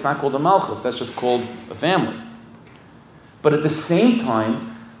 otherwise it's not called a malchus, that's just called a family. But at the same time,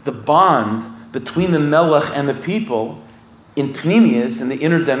 the bond between the melech and the people in pnimius, in the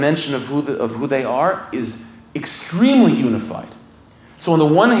inner dimension of who they are, is extremely unified. So on the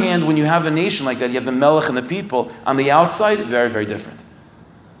one hand, when you have a nation like that, you have the melech and the people. On the outside, very, very different.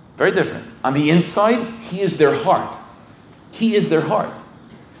 Very different. On the inside, he is their heart. He is their heart.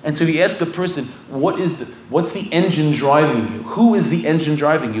 And so if you ask the person, what's the engine driving you? Who is the engine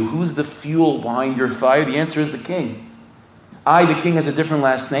driving you? Who's the fuel behind your fire? The answer is the king. The king, has a different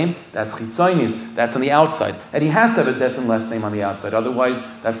last name. That's chitzonius. That's on the outside. And he has to have a different last name on the outside.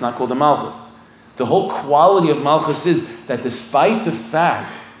 Otherwise, that's not called a malchus. The whole quality of malchus is that despite the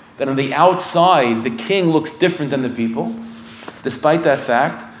fact that on the outside, the king looks different than the people, despite that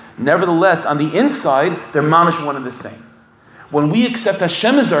fact, nevertheless, on the inside, they're mamish one and the same. When we accept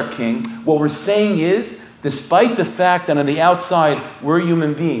Hashem as our king, what we're saying is, despite the fact that on the outside, we're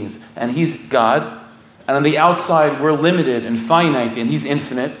human beings, and he's God, and on the outside, we're limited and finite, and he's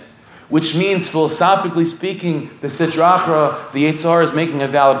infinite, which means, philosophically speaking, the Sitra Achra, the Yetzer Hara, is making a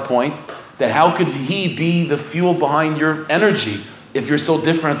valid point, that how could he be the fuel behind your energy if you're so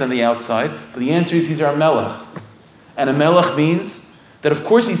different than the outside? But the answer is, he's our melech. And a melech means that, of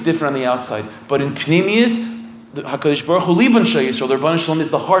course, he's different on the outside, but in Pnimius, the HaKadosh Baruch Hu Liban Sheyisrael, the Rebbeinu Shalom,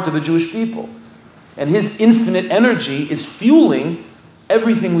 is the heart of the Jewish people. And his infinite energy is fueling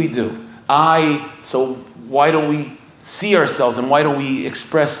everything we do. So why don't we see ourselves and why don't we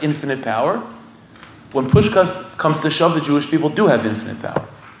express infinite power? When push comes to shove, the Jewish people do have infinite power.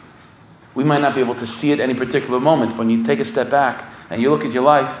 We might not be able to see it at any particular moment. When you take a step back and you look at your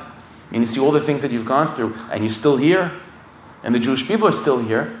life and you see all the things that you've gone through and you're still here, and the Jewish people are still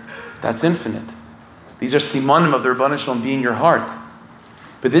here, that's infinite. These are simanim of the Rebbeinu Shalom being your heart.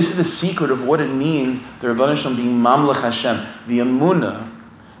 But this is the secret of what it means, the Rebbeinu Shalom being Mamlech Hashem. The emunah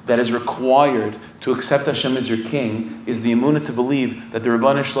that is required to accept Hashem as your king is the emunah to believe that the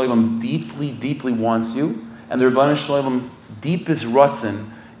Rebbeinu Shalom deeply, deeply wants you, and the Rebbeinu Shalom's deepest ratzon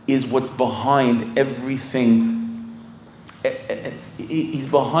is what's behind everything. He's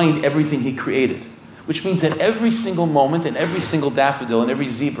behind everything he created. Which means that every single moment and every single daffodil and every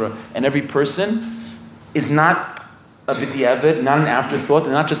zebra and every person is not a b'diavad, not an afterthought,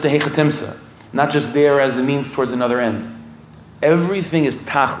 and not just a hechatimsa, not just there as a means towards another end. Everything is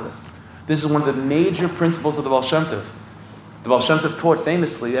tachlis. This is one of the major principles of the Baal Shem Tov. The Baal Shem Tov taught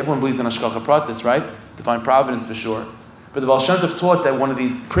famously, everyone believes in Hashgacha Pratis, right? Divine providence for sure. But the Baal Shem Tov taught that one of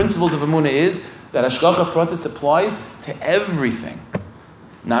the principles of Emunah is that Hashgacha Pratis applies to everything.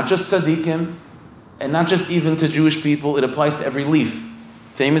 Not just tzaddikim, and not just even to Jewish people, it applies to every leaf.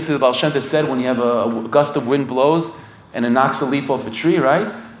 Famously, the Baal Shem Tov said when you have a gust of wind blows and it knocks a leaf off a tree,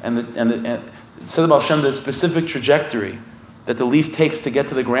 right? And it said the Baal Shem Tov, the specific trajectory that the leaf takes to get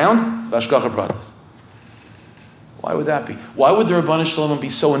to the ground, it's Hashgacha Pratis. Why would that be? Why would the Rebbeinu Shalom be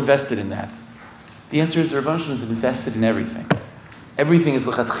so invested in that? The answer is the Rebbeinu Shalom is invested in everything. Everything is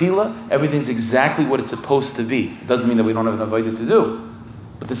l'chatchila, everything's exactly what it's supposed to be. It doesn't mean that we don't have an avodah to do.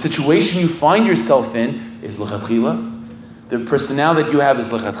 But the situation you find yourself in is l'chatchila. The personality that you have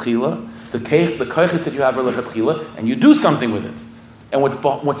is l'chatchila. The kaiches that you have are l'chatchila, and you do something with it. And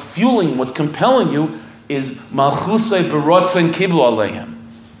what's fueling, what's compelling you is malchusay b'rotzen kiblu aleihem,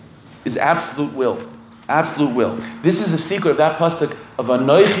 is absolute will. Absolute will. This is the secret of that pasuk of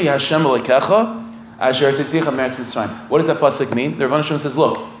Anoichi Hashem Elokecha Asher Tzitzicha Meretz Mitzrayim. What does that pasuk mean? The Rebbeinu Shalom says,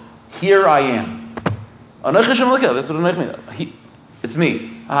 look, here I am. Anoichi Hashem Elokecha, that's what Anoichi means. It's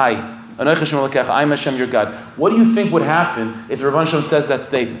me. Hi. Anoichi Hashem Elokecha, I'm Hashem your God. What do you think would happen if the Rebbeinu Shalom says that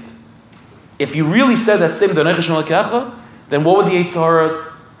statement? If you really said that statement, Anoichi Hashem Elokecha, then what would the Yetzer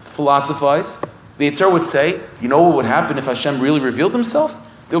Hara philosophize? The Yetzer Hara would say, you know what would happen if Hashem really revealed himself?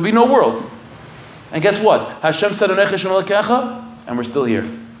 There would be no world. And guess what? Hashem said, Anoichi Hashem Elokecha, and we're still here.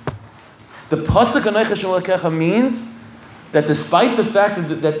 The pasuk Anoichi Hashem Elokecha means that despite the fact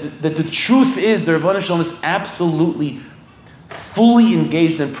that the truth is the Rebbeinu Shalom is absolutely fully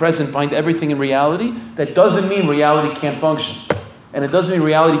engaged and present behind everything in reality, that doesn't mean reality can't function. And it doesn't mean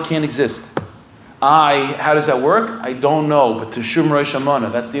reality can't exist. How does that work? I don't know, but Teshum Rosh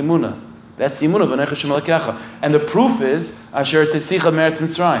Hashanah, that's the emunah. That's the emunah of Anoichi Hashem Elokecha. And the proof is, Asher Tzitzicha Meretz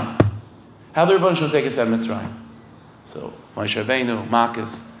Mitzrayim. How did the Rebbeinu Shalom take us out of Mitzrayim? So, Moshe Rabbeinu,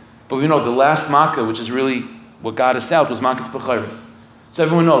 Makkos. But we know the last Makkah, which is really what got us out, was Makkos Bechoros. So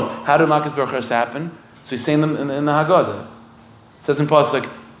everyone knows, how did Makkos Bechoros happen? So we say in the Haggadah. It says in Pasuk,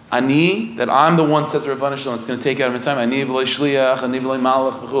 Ani, that I'm the one, says the Rebbeinu Shalom, that's going to take you out of Mitzrayim. Ani v'loi shliach, ani v'loi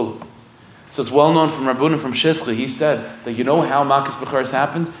malach, v'chulu. So it's well known from Rabbunim, from Sheschi, he said that you know how Makkos Bechoros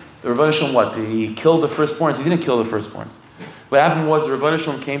happened? The Rebbeinu Shalom, what? He killed the firstborns? He didn't kill the firstborns. What happened was the Rebbeinu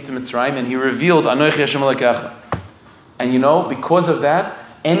Shalom came to Mitzrayim and he revealed Anoichi Hashem Elokecha. And you know, because of that,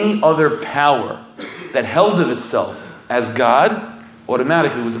 any other power that held of itself as God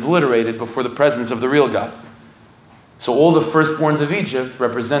automatically was obliterated before the presence of the real God. So all the firstborns of Egypt,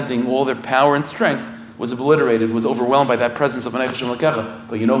 representing all their power and strength, was obliterated, was overwhelmed by that presence of Anoichi Hashem Elokecha.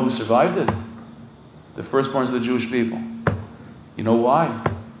 But you know who survived it? The firstborns of the Jewish people. You know why?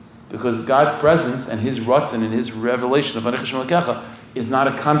 Because God's presence and His ratzon and His revelation of Anoichi Hashem Elokecha is not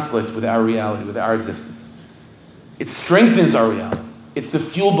a conflict with our reality, with our existence. It strengthens our reality. It's the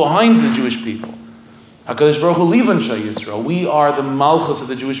fuel behind the Jewish people. HaKadosh Baruch Hu Liban Shal Yisrael. We are the Malchus of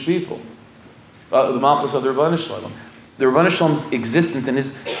the Jewish people. The Malchus of the Rebbeinu Shalom. The Rebbeinu Shalom's existence and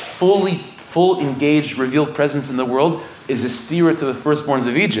his full engaged, revealed presence in the world is a steer to the firstborns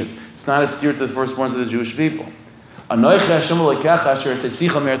of Egypt. It's not a steer to the firstborns of the Jewish people. And the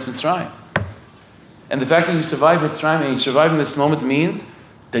fact that you survive Mitzrayim and you survive in this moment means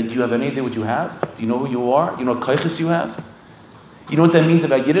that you have any idea what you have? Do you know who you are? You know what koiches you have? You know what that means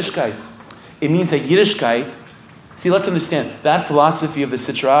about Yiddishkeit? It means that Yiddishkeit, see, let's understand, that philosophy of the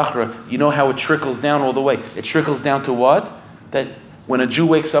Sitra Achra, you know how it trickles down all the way. It trickles down to what? That when a Jew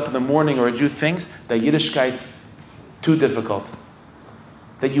wakes up in the morning or a Jew thinks that Yiddishkeit's too difficult.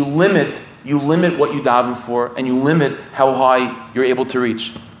 That you limit what you daven for, and you limit how high you're able to reach.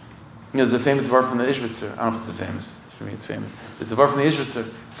 You know, there's a famous verse from the Ishbitzer. I don't know if it's famous. For me, it's famous. There's a verse from the Ishbitzer.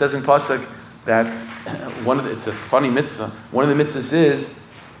 It says in Pasuk that it's a funny mitzvah. One of the mitzvahs is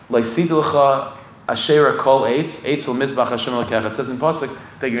L'Sidlecha Asher Kol Eitz Eitzel Mizbach Hashem Elokech. It says in Pasuk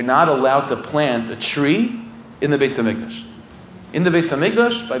that you're not allowed to plant a tree in the Beis Hamikdash. In the Beis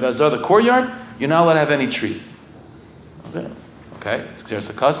Hamikdash, by the Azar, the courtyard, you're not allowed to have any trees. Okay, it's Xeris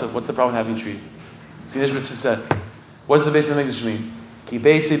HaKasav. What's the problem with having trees? So the Ishbitzer said, what does the Beis Hamikdash mean? Ki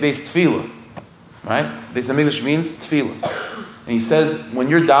Beis Tefillah. Right? Beis Hamikdash means Tefillah. And he says, when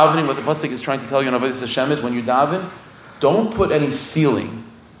you're davening, what the pasuk is trying to tell you in Avodas Hashem is, when you daven, don't put any ceiling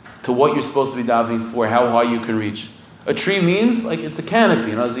to what you're supposed to be davening for, how high you can reach. A tree means like it's a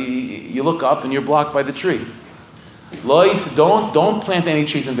canopy. As you look up and you're blocked by the tree. Lois, don't plant any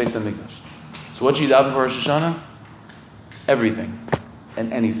trees in Beis Hamikdash. So what do you daven for Rosh Hashanah? Everything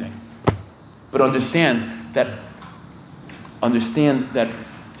and anything. But understand that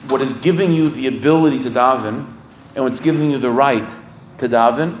what is giving you the ability to daven and what's giving you the right to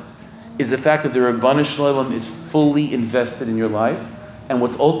daven is the fact that the Rebbeinu Shalom is fully invested in your life, and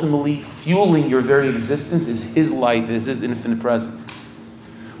what's ultimately fueling your very existence is his light, is his infinite presence.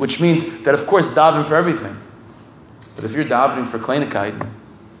 Which means that, of course, daven for everything. But if you're davening for Kleinigkeit,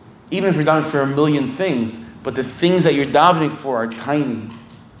 even if you're davening for a million things, but the things that you're davening for are tiny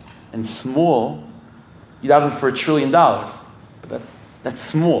and small, you're davening for $1 trillion. But that's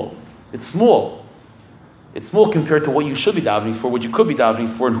small. It's small. It's small compared to what you should be davening for, what you could be davening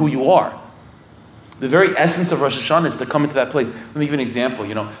for, and who you are. The very essence of Rosh Hashanah is to come into that place. Let me give you an example.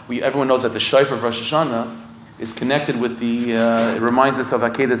 You know, everyone knows that the shofar of Rosh Hashanah is connected with it reminds us of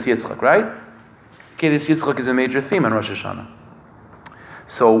Akedas Yitzchak, right? Akedas Yitzchak is a major theme on Rosh Hashanah.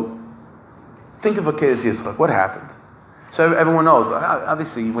 So, think of Akedas Yitzchak. What happened? So everyone knows,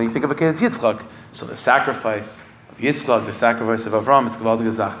 obviously, when you think of Akedas Yitzchak, so the sacrifice of Yitzchak, the sacrifice of Avram, it's Gavaldig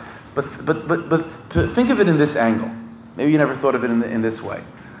Gazach. But think of it in this angle. Maybe you never thought of it in this way.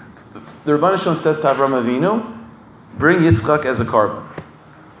 The Rebbeinu Shalom says to Avram Avinu, bring Yitzchak as a carbon.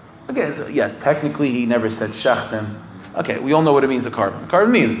 Okay, so yes, technically he never said shechtem. Okay, we all know what it means, a carbon. A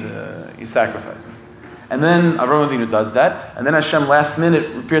carbon means you sacrifice. And then Avram Avinu does that, and then Hashem last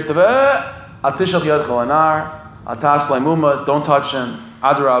minute appears to Atishach Yad Chalanar, Atas Laimuma, don't touch him,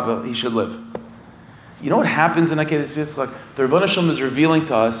 Adarabah, he should live. You know what happens in Akedas Yitzchak? The Rebbeinu Shalom is revealing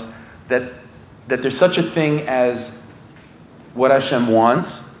to us that there's such a thing as what Hashem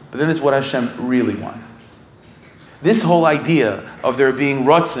wants, but then there's what Hashem really wants. This whole idea of there being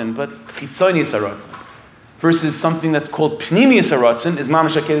Ratzin, but Chitzonius HaRatzin, versus something that's called Pnimius HaRatzin, is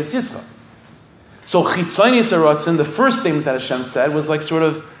Mamash Akedas Yitzchak. So Chitzonius HaRatzin, the first thing that Hashem said was like sort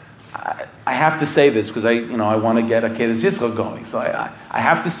of, I have to say this because I want to get Akedas Yitzchak going. So I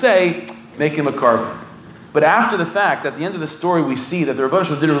have to say, make him a carbon. But after the fact, at the end of the story, we see that the Rebbeinu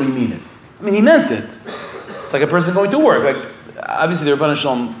Shalom didn't really mean it. I mean, he meant it. It's like a person going to work. Like, obviously, the Rebbeinu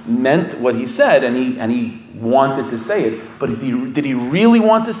Shalom meant what he said, and he wanted to say it. But did he really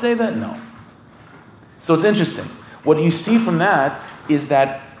want to say that? No. So it's interesting. What you see from that is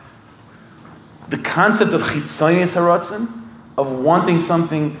that the concept of chitzonius haratzin, of wanting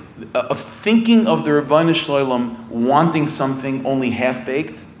something, of thinking of the Rebbeinu Shalom wanting something only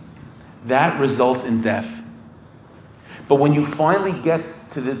half-baked, that results in death. But when you finally get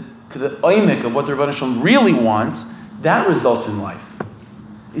to the oimik of what the Rebbeinu Shalom really wants, that results in life.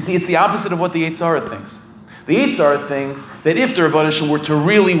 You see, it's the opposite of what the Yetzer Hara thinks. The Yetzer Hara thinks that if the Rebbeinu Shalom were to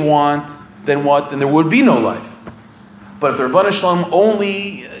really want, then what? Then there would be no life. But if the Rebbeinu Shalom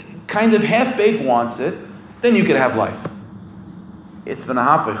only kind of half-baked wants it, then you could have life. It's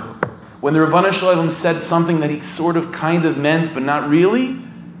v'nahapich. When the Rebbeinu Shalom said something that he sort of kind of meant, but not really,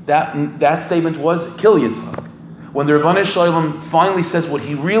 that statement was, kill Yitzchak. When the Rebbeinu Shalom finally says what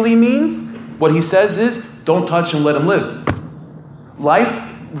he really means, what he says is, don't touch him, let him live.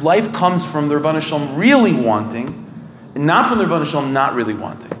 Life comes from the Rebbeinu Shalom really wanting, not from the Rebbeinu Shalom not really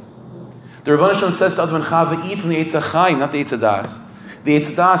wanting. The Rebbeinu Shalom says to Adam and Chava, eat from the Eitz HaChaim, not the Eitz HaDas. The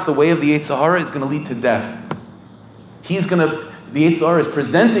Eitz HaDas, the way of the Eitz HaHara, is going to lead to death. The Eitz HaHara is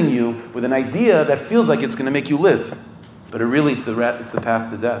presenting you with an idea that feels like it's going to make you live. But it's the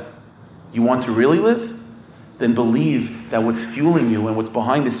path to death. You want to really live? Then believe that what's fueling you and what's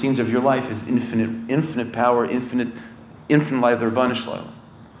behind the scenes of your life is infinite power, infinite light of the Rebbeinu Shalom.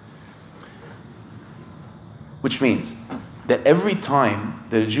 Which means that every time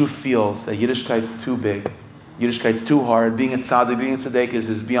that a Jew feels that Yiddishkeit's too big, Yiddishkeit's too hard, being a tzaddik, being a tzaddikus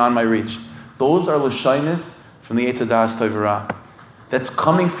is beyond my reach, those are l'shainis from the Eitz HaDas Tov Ra. That's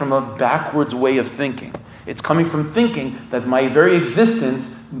coming from a backwards way of thinking. It's coming from thinking that my very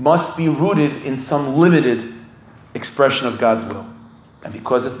existence must be rooted in some limited expression of God's will. And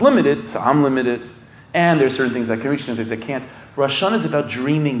because it's limited, so I'm limited, and there's certain things I can reach, certain things I can't. Rosh Hashanah is about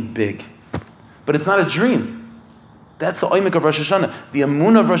dreaming big. But it's not a dream. That's the oimik of Rosh Hashanah. The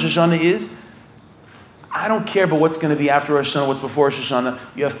emunah of Rosh Hashanah is, I don't care about what's going to be after Rosh Hashanah, what's before Rosh Hashanah.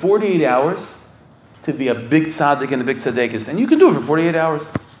 You have 48 hours to be a big tzaddik and a big tzaddikis. And you can do it for 48 hours.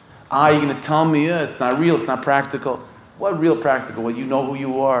 You're going to tell me, it's not real, it's not practical. What real practical? Well, you know who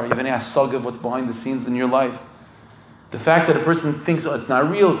you are. You have any asag of what's behind the scenes in your life. The fact that a person thinks, it's not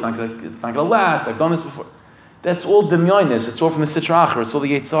real, it's not going to last, I've done this before. That's all demyonis. It's all from the Sitra Achra. It's all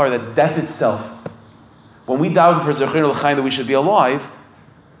the Yetzar. That's death itself. When we daven for Zechir L'chaim that we should be alive,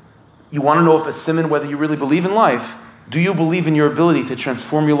 you want to know if a simon whether you really believe in life. Do you believe in your ability to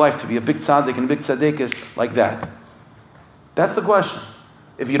transform your life to be a big tzaddik and a big tzaddikis like that? That's the question.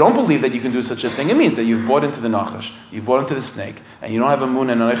 If you don't believe that you can do such a thing, it means that you've bought into the nachash, you've bought into the snake, and you don't have a moon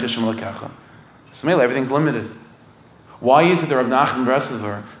and a neichashim l'kacha. So everything's limited. Why is it that Rav Nachman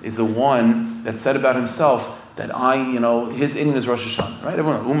Breslover is the one that said about himself that his Indian is Rosh Hashanah, right?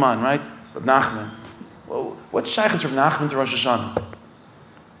 Everyone, Uman, right? Rav Nachman. Well, what's shaykh is Rav Nachman to Rosh Hashanah?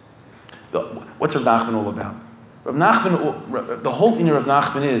 What's Rav Nachman all about? Rav Nachman, the whole inner of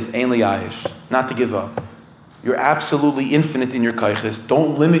Nachman is Ein Li'ayish, not to give up. You're absolutely infinite in your kaiches.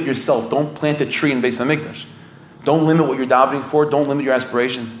 Don't limit yourself. Don't plant a tree in Beis HaMikdash. Don't limit what you're davening for. Don't limit your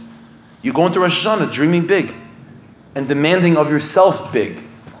aspirations. You go into Rosh Hashanah dreaming big and demanding of yourself big.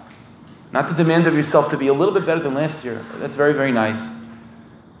 Not the demand of yourself to be a little bit better than last year. That's very, very nice.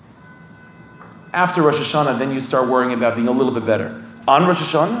 After Rosh Hashanah, then you start worrying about being a little bit better. On Rosh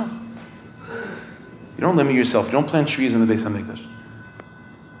Hashanah, you don't limit yourself. You don't plant trees in the Beis HaMikdash.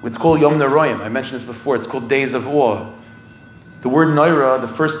 It's called Yom Neroyim. I mentioned this before. It's called Days of Awe. The word Noira, the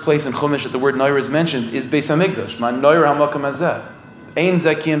first place in Chumash that the word Noira is mentioned, is Beis HaMikdash. Ma Noira HaMakam Hazeh. Ein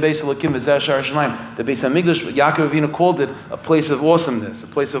Zakim Beis Elokim V'zeh Shar Shamayim. The Beis HaMikdash, Yaakov Avinu called it a place of awesomeness, a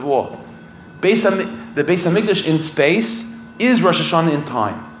place of awe. The Beis HaMikdash in space is Rosh Hashanah in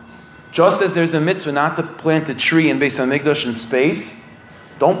time. Just as there's a mitzvah not to plant a tree in Beis HaMikdash in space,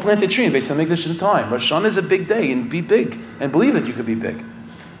 don't plant a tree in Beis HaMikdash in time. Rosh Hashanah is a big day, and be big, and believe that you could be big.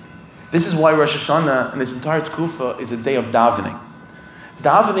 This is why Rosh Hashanah and this entire Tkufa is a day of davening.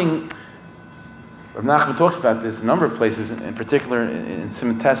 Davening, Rav Nachman talks about this in a number of places, in particular in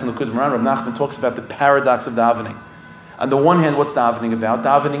Siman Tes and Likud Moran. Rav Nachman talks about the paradox of davening. On the one hand, what's davening about?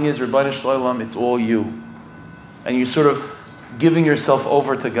 Davening is, Rebbeinu Shalom, it's all you. And you're sort of giving yourself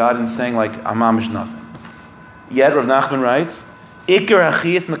over to God and saying like, Amam is nothing. Yet, Rav Nachman writes, Ikar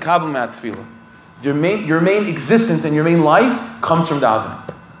achiyas mekabel me'at tefillah. Your main existence and your main life comes from davening.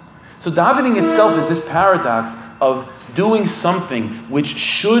 So davening itself is this paradox of doing something which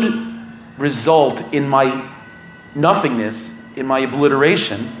should result in my nothingness, in my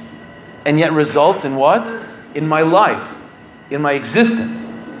obliteration, and yet results in what? In my life, in my existence.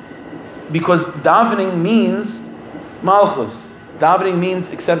 Because davening means malchus. Davening means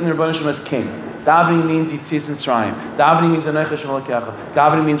accepting the Rebbeinu Shalom as king. Davening means Yitzias Mitzrayim. Davening means Anochi Hashem Elokecha.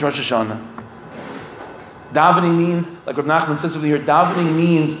 Davening means Rosh Hashanah. Davening means, like Rav Nachman says over here, davening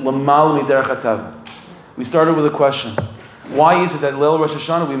means Lamal Miderech HaTava. We started with a question. Why is it that Leil Rosh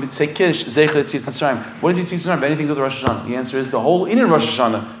Hashanah we say Kiddush, Zecher Yitzias Mitzrayim? What is Yitzias Mitzrayim? Anything to do with Rosh Hashanah? The answer is the whole inner Rosh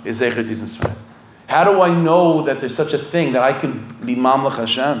Hashanah is Zecher Yitzias Mitzrayim. How do I know that there's such a thing that I can be Mamlech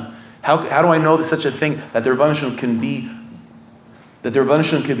Hashem? How do I know there's such a thing that the Rebbeinu Shalom can be, that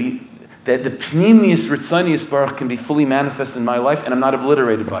the Pnimius Ritzonius Baruch can be fully manifest in my life and I'm not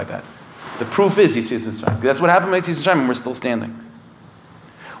obliterated by that? The proof is Yitzias Mitzrayim. That's what happened with Yitzias Mitzrayim and we're still standing.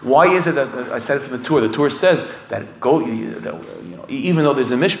 Why is it that I said it from the Torah? The Torah says that even though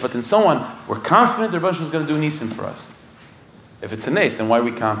there's a mishpat and so on, we're confident the Rebbeinu Shalom is going to do nisim for us. If it's a nes, then why are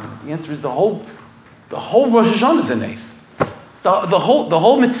we confident? The answer is the whole Rosh Hashanah is a nes. The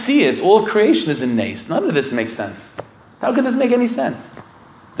whole Metzias, all of creation is a nes. None of this makes sense. How can this make any sense?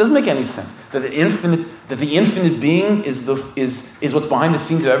 It Doesn't make any sense. That the infinite being is what's behind the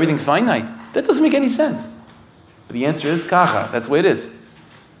scenes of everything finite. That doesn't make any sense. But the answer is kacha. That's the way it is.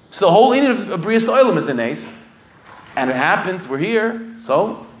 So the whole inyan of Brias Olam is a nes, and it happens. We're here,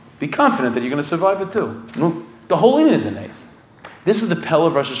 so be confident that you're going to survive it too. No, the whole inyan is a nes. This is the Pella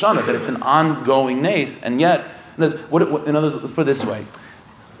of Rosh Hashanah, that it's an ongoing nes, and yet, in other words, let's put it this way: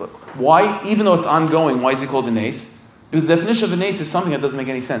 why, even though it's ongoing, why is it called a nes? Because the definition of a nes is something that doesn't make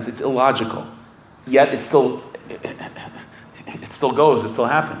any sense. It's illogical. Yet it still goes, it still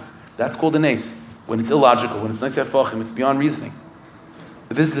happens. That's called a nes. When it's illogical, when it's nes yafachim, it's beyond reasoning.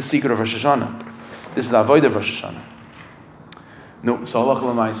 But this is the secret of Rosh Hashanah. This is the avodah of Rosh Hashanah. No, so halacha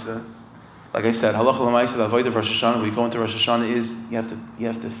l'maisa, like I said, halacha l'maisa, the avodah of Rosh Hashanah, when we go into Rosh Hashanah, is you have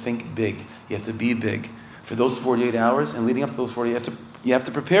to think big. You have to be big. For those 48 hours, and leading up to those 48, you have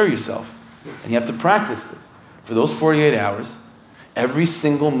to prepare yourself. And you have to practice this. For those 48 hours, every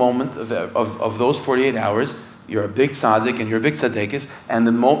single moment of those 48 hours, you're a big tzaddik and you're a big tzaddikis, and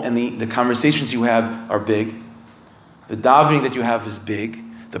the conversations you have are big. The davening that you have is big.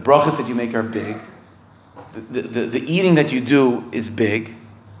 The brachas that you make are big. The eating that you do is big.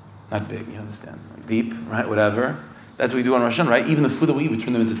 Not big, you understand. Deep, right? Whatever. That's what we do on Rosh Hashanah, right? Even the food that we eat, we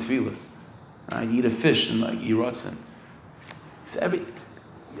turn them into tefillas. Right? You eat a fish and like yiratzin. So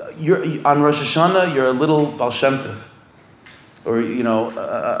on Rosh Hashanah, you're a little Baal Shem Tov. Or,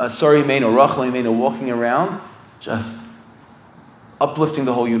 a Sari Mein or Rachel Mein walking around, just uplifting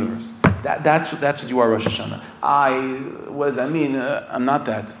the whole universe. That's what you are, Rosh Hashanah. What does that mean? I'm not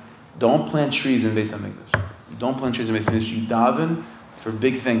that. Don't plant trees in Beis HaMikdash. You don't plant trees in Beis HaMikdash. You daven for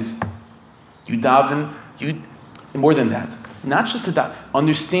big things. You daven, more than that. Not just to daven.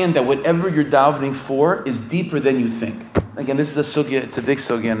 Understand that whatever you're davening for is deeper than you think. Again, this is a sugya, it's a big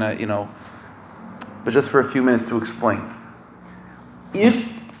sugya, and but just for a few minutes to explain.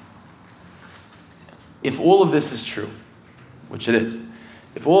 If all of this is true, which it is,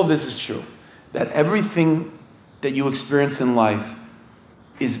 if all of this is true, that everything that you experience in life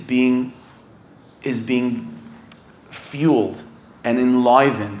is being fueled and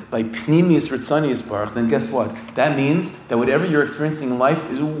enlivened by Pnimius Ritzanius Baruch, then guess what? That means that whatever you're experiencing in life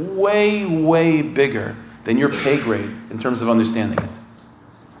is way, way bigger than your pay grade in terms of understanding it.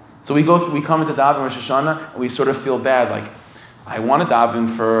 So we come into daven Rosh Hashanah and we sort of feel bad, like, I want to daven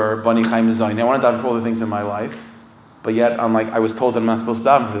for Bani Chaim Zayin, I want to daven for all the things in my life, but yet I'm like, I was told that I'm not supposed to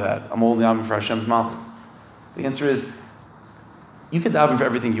daven for that. I'm only davening for Hashem's Malchus. The answer is, you can daven for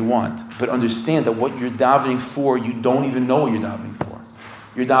everything you want, but understand that what you're davening for, you don't even know what you're davening for.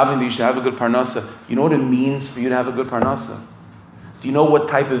 You're davening that you should have a good parnasa. You know what it means for you to have a good parnasa? Do you know what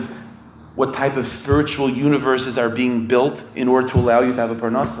type of spiritual universes are being built in order to allow you to have a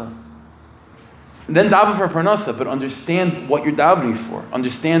parnasa? And then daven for a parnasa, but understand what you're davening for.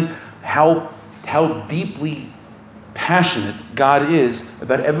 Understand how deeply passionate God is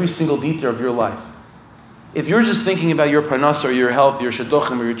about every single detail of your life. If you're just thinking about your parnasa or your health, your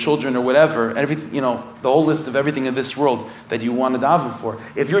shidduchim or your children or whatever, the whole list of everything in this world that you want to daven for,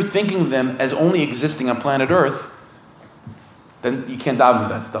 if you're thinking of them as only existing on planet Earth, then you can't daven for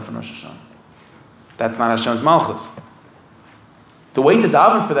that stuff in Rosh Hashanah. That's not Hashem's Malchus. The way to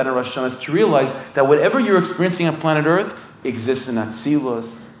daven for that in Rosh Hashanah is to realize that whatever you're experiencing on planet Earth exists in Atzilus.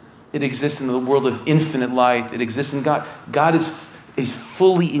 It exists in the world of infinite light. It exists in God. God is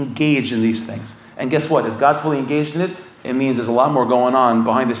fully engaged in these things. And guess what? If God's fully engaged in it, it means there's a lot more going on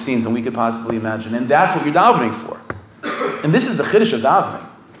behind the scenes than we could possibly imagine. And that's what you're davening for. And this is the chiddush of davening.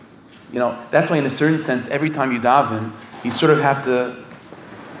 That's why in a certain sense, every time you daven, you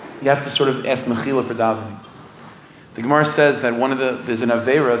have to sort of ask mechila for davening. The Gemara says that there's an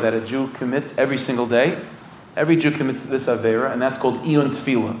avera that a Jew commits every single day. Every Jew commits this avera, and that's called iyun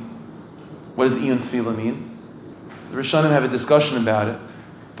tefillah. What does iyun tefillah mean? So the Rishonim have a discussion about it,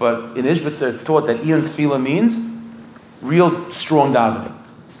 but in Ishbitzer it's taught that iyun tefillah means real strong davening.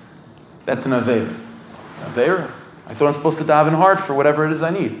 That's an avera. It's an avera. I thought I'm supposed to daven hard for whatever it is I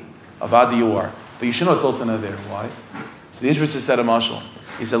need. Avada you are. But you should know it's also an avera. Why? So the Ishbitzer said a mashal.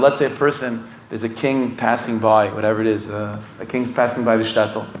 He said, let's say there's a king passing by, whatever it is, a king's passing by the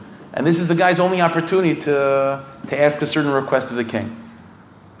shtetl. And this is the guy's only opportunity to ask a certain request of the king.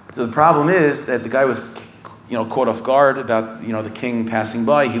 So the problem is that the guy was, caught off guard about, the king passing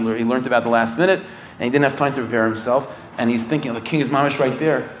by. He learned about the last minute, and he didn't have time to prepare himself. And he's thinking, the king is mamish right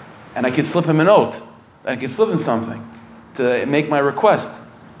there, and I could slip him a note. I could slip him something to make my request.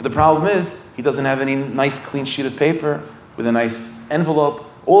 But the problem is, he doesn't have any nice clean sheet of paper with a nice envelope.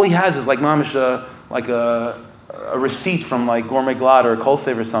 All he has is like mamish, like a receipt from like Gourmet Glad or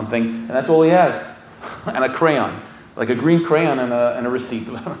Kolsev or something, and that's all he has. And a crayon. like a green crayon and a receipt.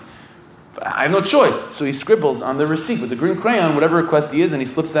 I have no choice. So he scribbles on the receipt with the green crayon whatever request he is, and he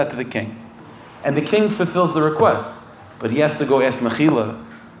slips that to the king. And the king fulfills the request. But he has to go ask Mechila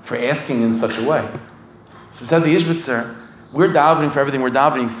for asking in such a way. So said the Ishbitzer, we're davening for everything we're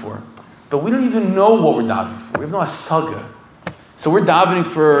davening for, but we don't even know what we're davening for. We have no asaga. So we're davening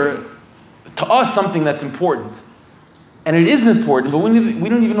for, to us, something that's important. And it is important, but we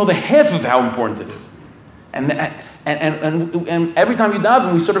don't even know the half of how important it is. And every time you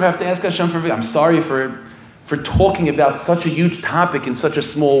daven, we sort of have to ask Hashem for, I'm sorry for talking about such a huge topic in such a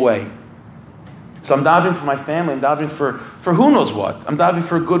small way. So I'm davening for my family, I'm davening for who knows what. I'm davening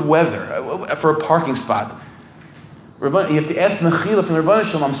for good weather, for a parking spot. You have to ask Mechila from the Rebbeinu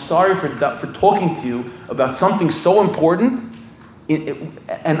Shalom, I'm sorry for talking to you about something so important,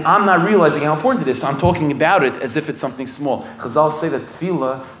 and I'm not realizing how important it is, so I'm talking about it as if it's something small. Chazal say that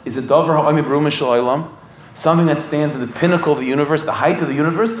tefillah is a davar ha'omi b'rum shel something that stands at the pinnacle of the universe, the height of the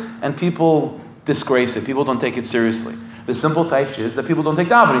universe, and people disgrace it. People don't take it seriously. The simple taich is that people don't take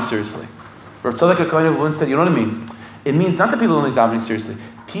davening seriously. Rav Tzadok HaKohen of Lund said, you know what it means? It means not that people don't take davening seriously.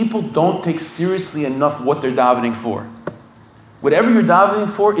 People don't take seriously enough what they're davening for. Whatever you're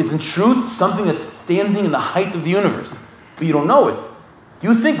davening for is in truth something that's standing in the height of the universe. But you don't know it.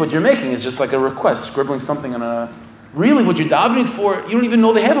 You think what you're making is just like a request, scribbling something on a... Really, what you're davening for, you don't even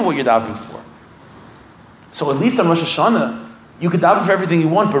know the half of what you're davening for. So at least on Rosh Hashanah, you could daven for everything you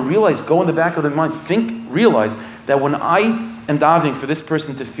want, but realize, go in the back of the mind, realize that when I am davening for this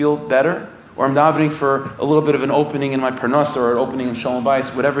person to feel better, or I'm davening for a little bit of an opening in my parnasa or an opening in Shalom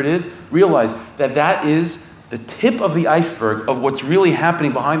Bayis, whatever it is, realize that that is the tip of the iceberg of what's really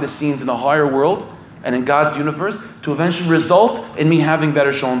happening behind the scenes in the higher world and in God's universe to eventually result in me having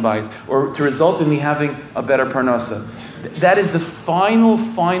better Shalom Bayis, or to result in me having a better parnasa. That is the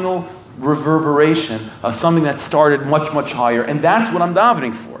final reverberation of something that started much, much higher, and that's what I'm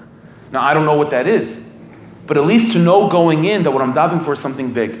davening for. Now, I don't know what that is, but at least to know going in that what I'm davening for is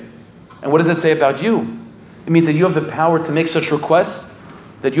something big. And what does that say about you? It means that you have the power to make such requests,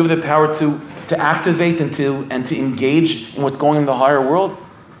 that you have the power to activate and to engage in what's going on in the higher world,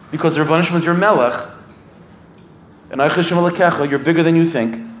 because the Rebbeinu Shalom is your melech, and you're bigger than you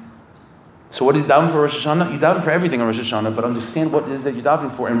think. So what do you daven for Rosh Hashanah? You daven for everything on Rosh Hashanah, but understand what it is that you're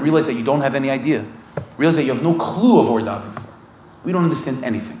davening for and realize that you don't have any idea. Realize that you have no clue of what we're davening for. We don't understand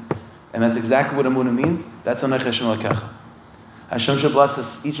anything. And that's exactly what Emunah means. That's Anach Hashem Elokecha. Hashem should bless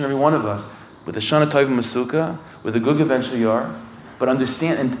us, each and every one of us, with a Shana Tov Masuka, with a good Ben Shayar, but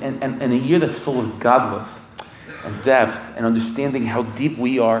understand, and a year that's full of godless and depth, and understanding how deep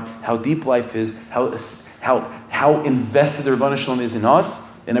we are, how deep life is, how invested the Rebbeinu Shalom is in us,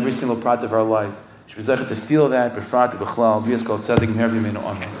 in every single part of our lives. To feel that, b'frat, b'chlal, b'yas kol tzedek, m'her v'yimenu,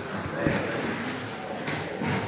 amen.